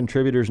 The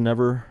contributors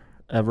never,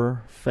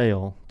 ever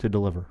fail to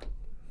deliver.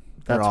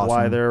 That's awesome.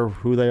 Why they're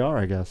who they are,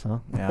 I guess, huh?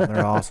 Yeah,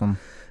 they're awesome.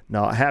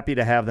 No, happy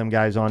to have them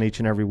guys on each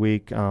and every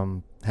week.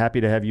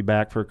 Happy to have you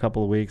back for a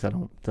couple of weeks. I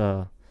don't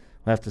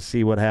have to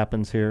see what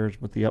happens here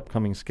with the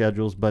upcoming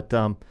schedules. But,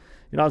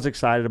 I was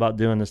excited about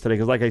doing this today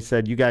because, like I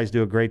said, you guys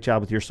do a great job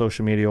with your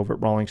social media over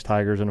at Rawlings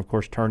Tigers and, of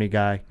course, Tourney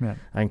Guy. Yeah.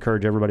 I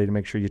encourage everybody to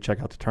make sure you check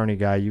out the Tourney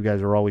Guy. You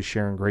guys are always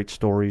sharing great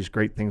stories,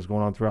 great things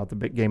going on throughout the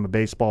big game of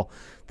baseball,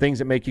 things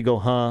that make you go,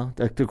 huh,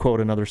 to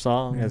quote another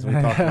song, as we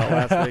talked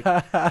about last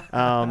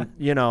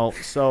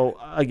week. So,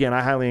 again,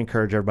 I highly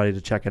encourage everybody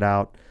to check it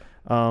out.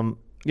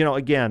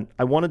 Again,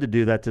 I wanted to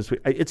do that this week.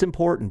 It's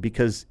important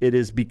because it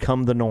has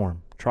become the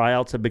norm.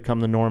 Tryouts have become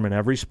the norm in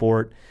every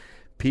sport.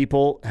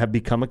 People have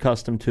become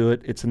accustomed to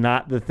it. It's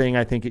not the thing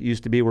I think it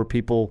used to be where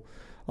people,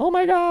 oh,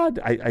 my God.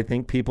 I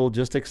think people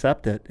just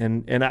accept it.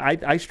 And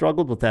I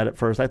struggled with that at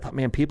first. I thought,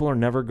 man, people are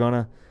never going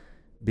to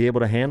be able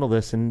to handle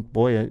this. And,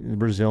 boy,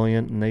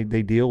 resilient, and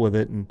they deal with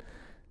it. And,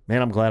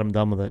 man, I'm glad I'm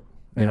done with it.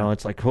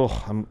 It's like,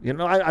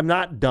 I'm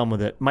not done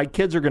with it. My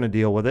kids are going to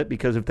deal with it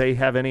because if they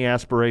have any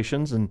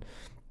aspirations and,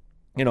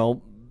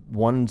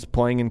 one's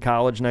playing in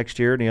college next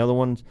year and the other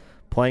one's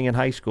playing in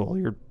high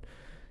school,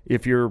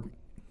 if you're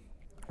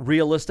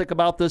realistic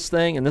about this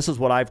thing, and this is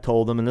what I've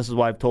told them, and this is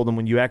why I've told them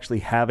when you actually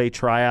have a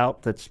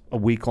tryout that's a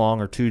week long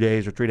or 2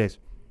 days or 3 days,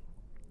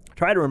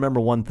 try to remember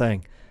one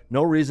thing.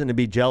 No reason to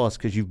be jealous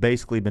because you've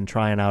basically been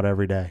trying out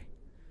every day.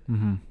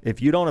 Mm-hmm.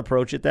 If you don't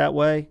approach it that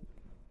way,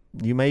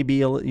 you may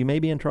be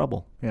in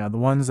trouble. Yeah, the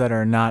ones that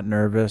are not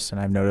nervous,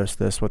 and I've noticed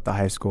this with the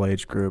high school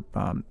age group,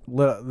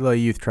 the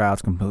youth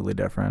tryout's completely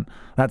different.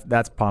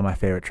 That's probably my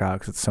favorite tryout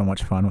because it's so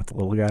much fun with the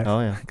little guys.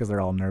 Oh, yeah. Because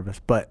they're all nervous.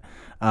 But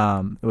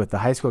with the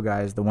high school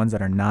guys, the ones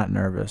that are not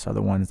nervous are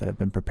the ones that have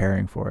been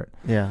preparing for it.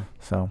 Yeah.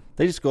 So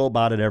they just go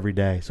about it every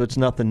day. So it's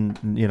nothing,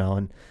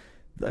 and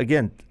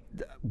again,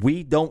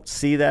 we don't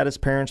see that as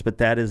parents, but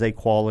that is a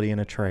quality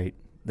and a trait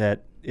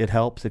that it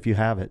helps if you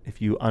have it.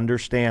 If you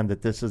understand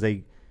that this is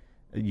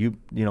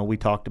we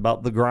talked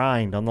about the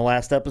grind on the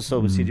last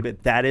episode with CJ,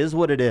 but that is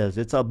what it is.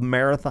 It's a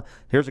marathon.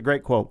 Here's a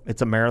great quote.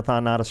 It's a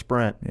marathon, not a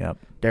sprint. Yep.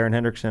 Darren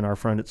Hendrickson, our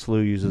friend at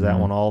SLU, uses that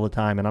one all the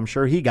time, and I'm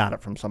sure he got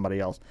it from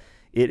somebody else.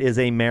 It is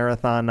a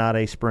marathon, not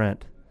a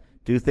sprint.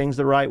 Do things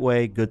the right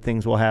way. Good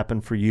things will happen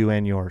for you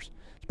and yours.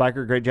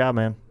 Spiker, great job,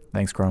 man.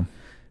 Thanks, Chrome.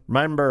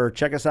 Remember,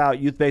 check us out,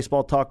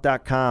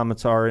 youthbaseballtalk.com.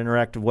 It's our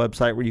interactive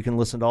website where you can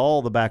listen to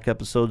all the back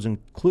episodes,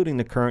 including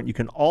the current. You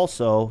can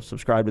also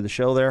subscribe to the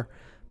show there.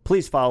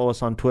 Please follow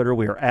us on Twitter.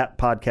 We are at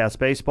Podcast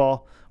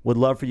Baseball. Would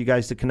love for you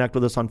guys to connect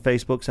with us on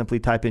Facebook. Simply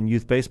type in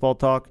Youth Baseball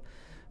Talk.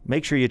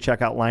 Make sure you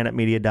check out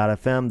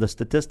lineupmedia.fm. The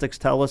statistics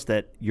tell us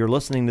that you're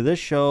listening to this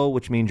show,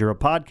 which means you're a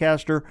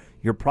podcaster.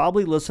 You're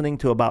probably listening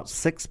to about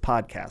 6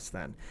 podcasts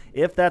then.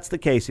 If that's the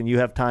case and you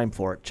have time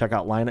for it, check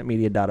out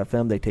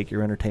lineupmedia.fm. They take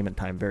your entertainment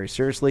time very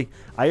seriously.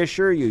 I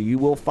assure you, you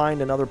will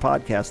find another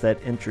podcast that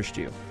interests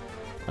you.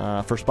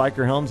 For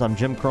Spiker Helms, I'm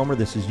Jim Cromer.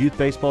 This is Youth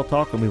Baseball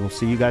Talk, and we will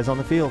see you guys on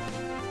the field.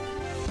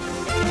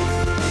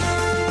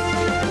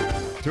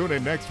 Tune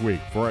in next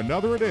week for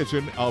another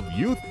edition of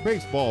Youth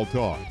Baseball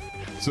Talk.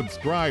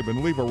 Subscribe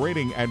and leave a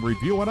rating and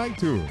review on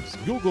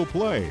iTunes, Google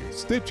Play,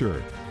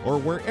 Stitcher, or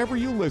wherever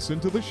you listen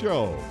to the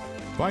show.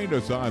 Find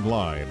us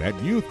online at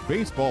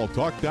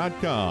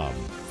youthbaseballtalk.com,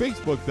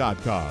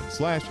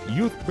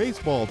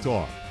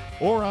 facebook.com/youthbaseballtalk,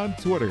 or on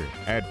Twitter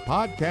at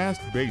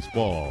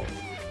podcastbaseball.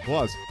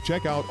 Plus,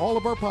 check out all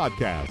of our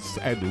podcasts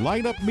at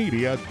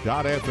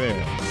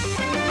lineupmedia.fm.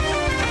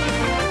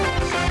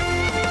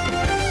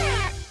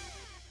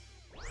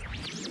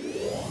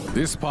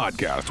 This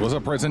podcast was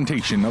a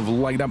presentation of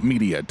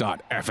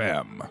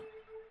lineupmedia.fm.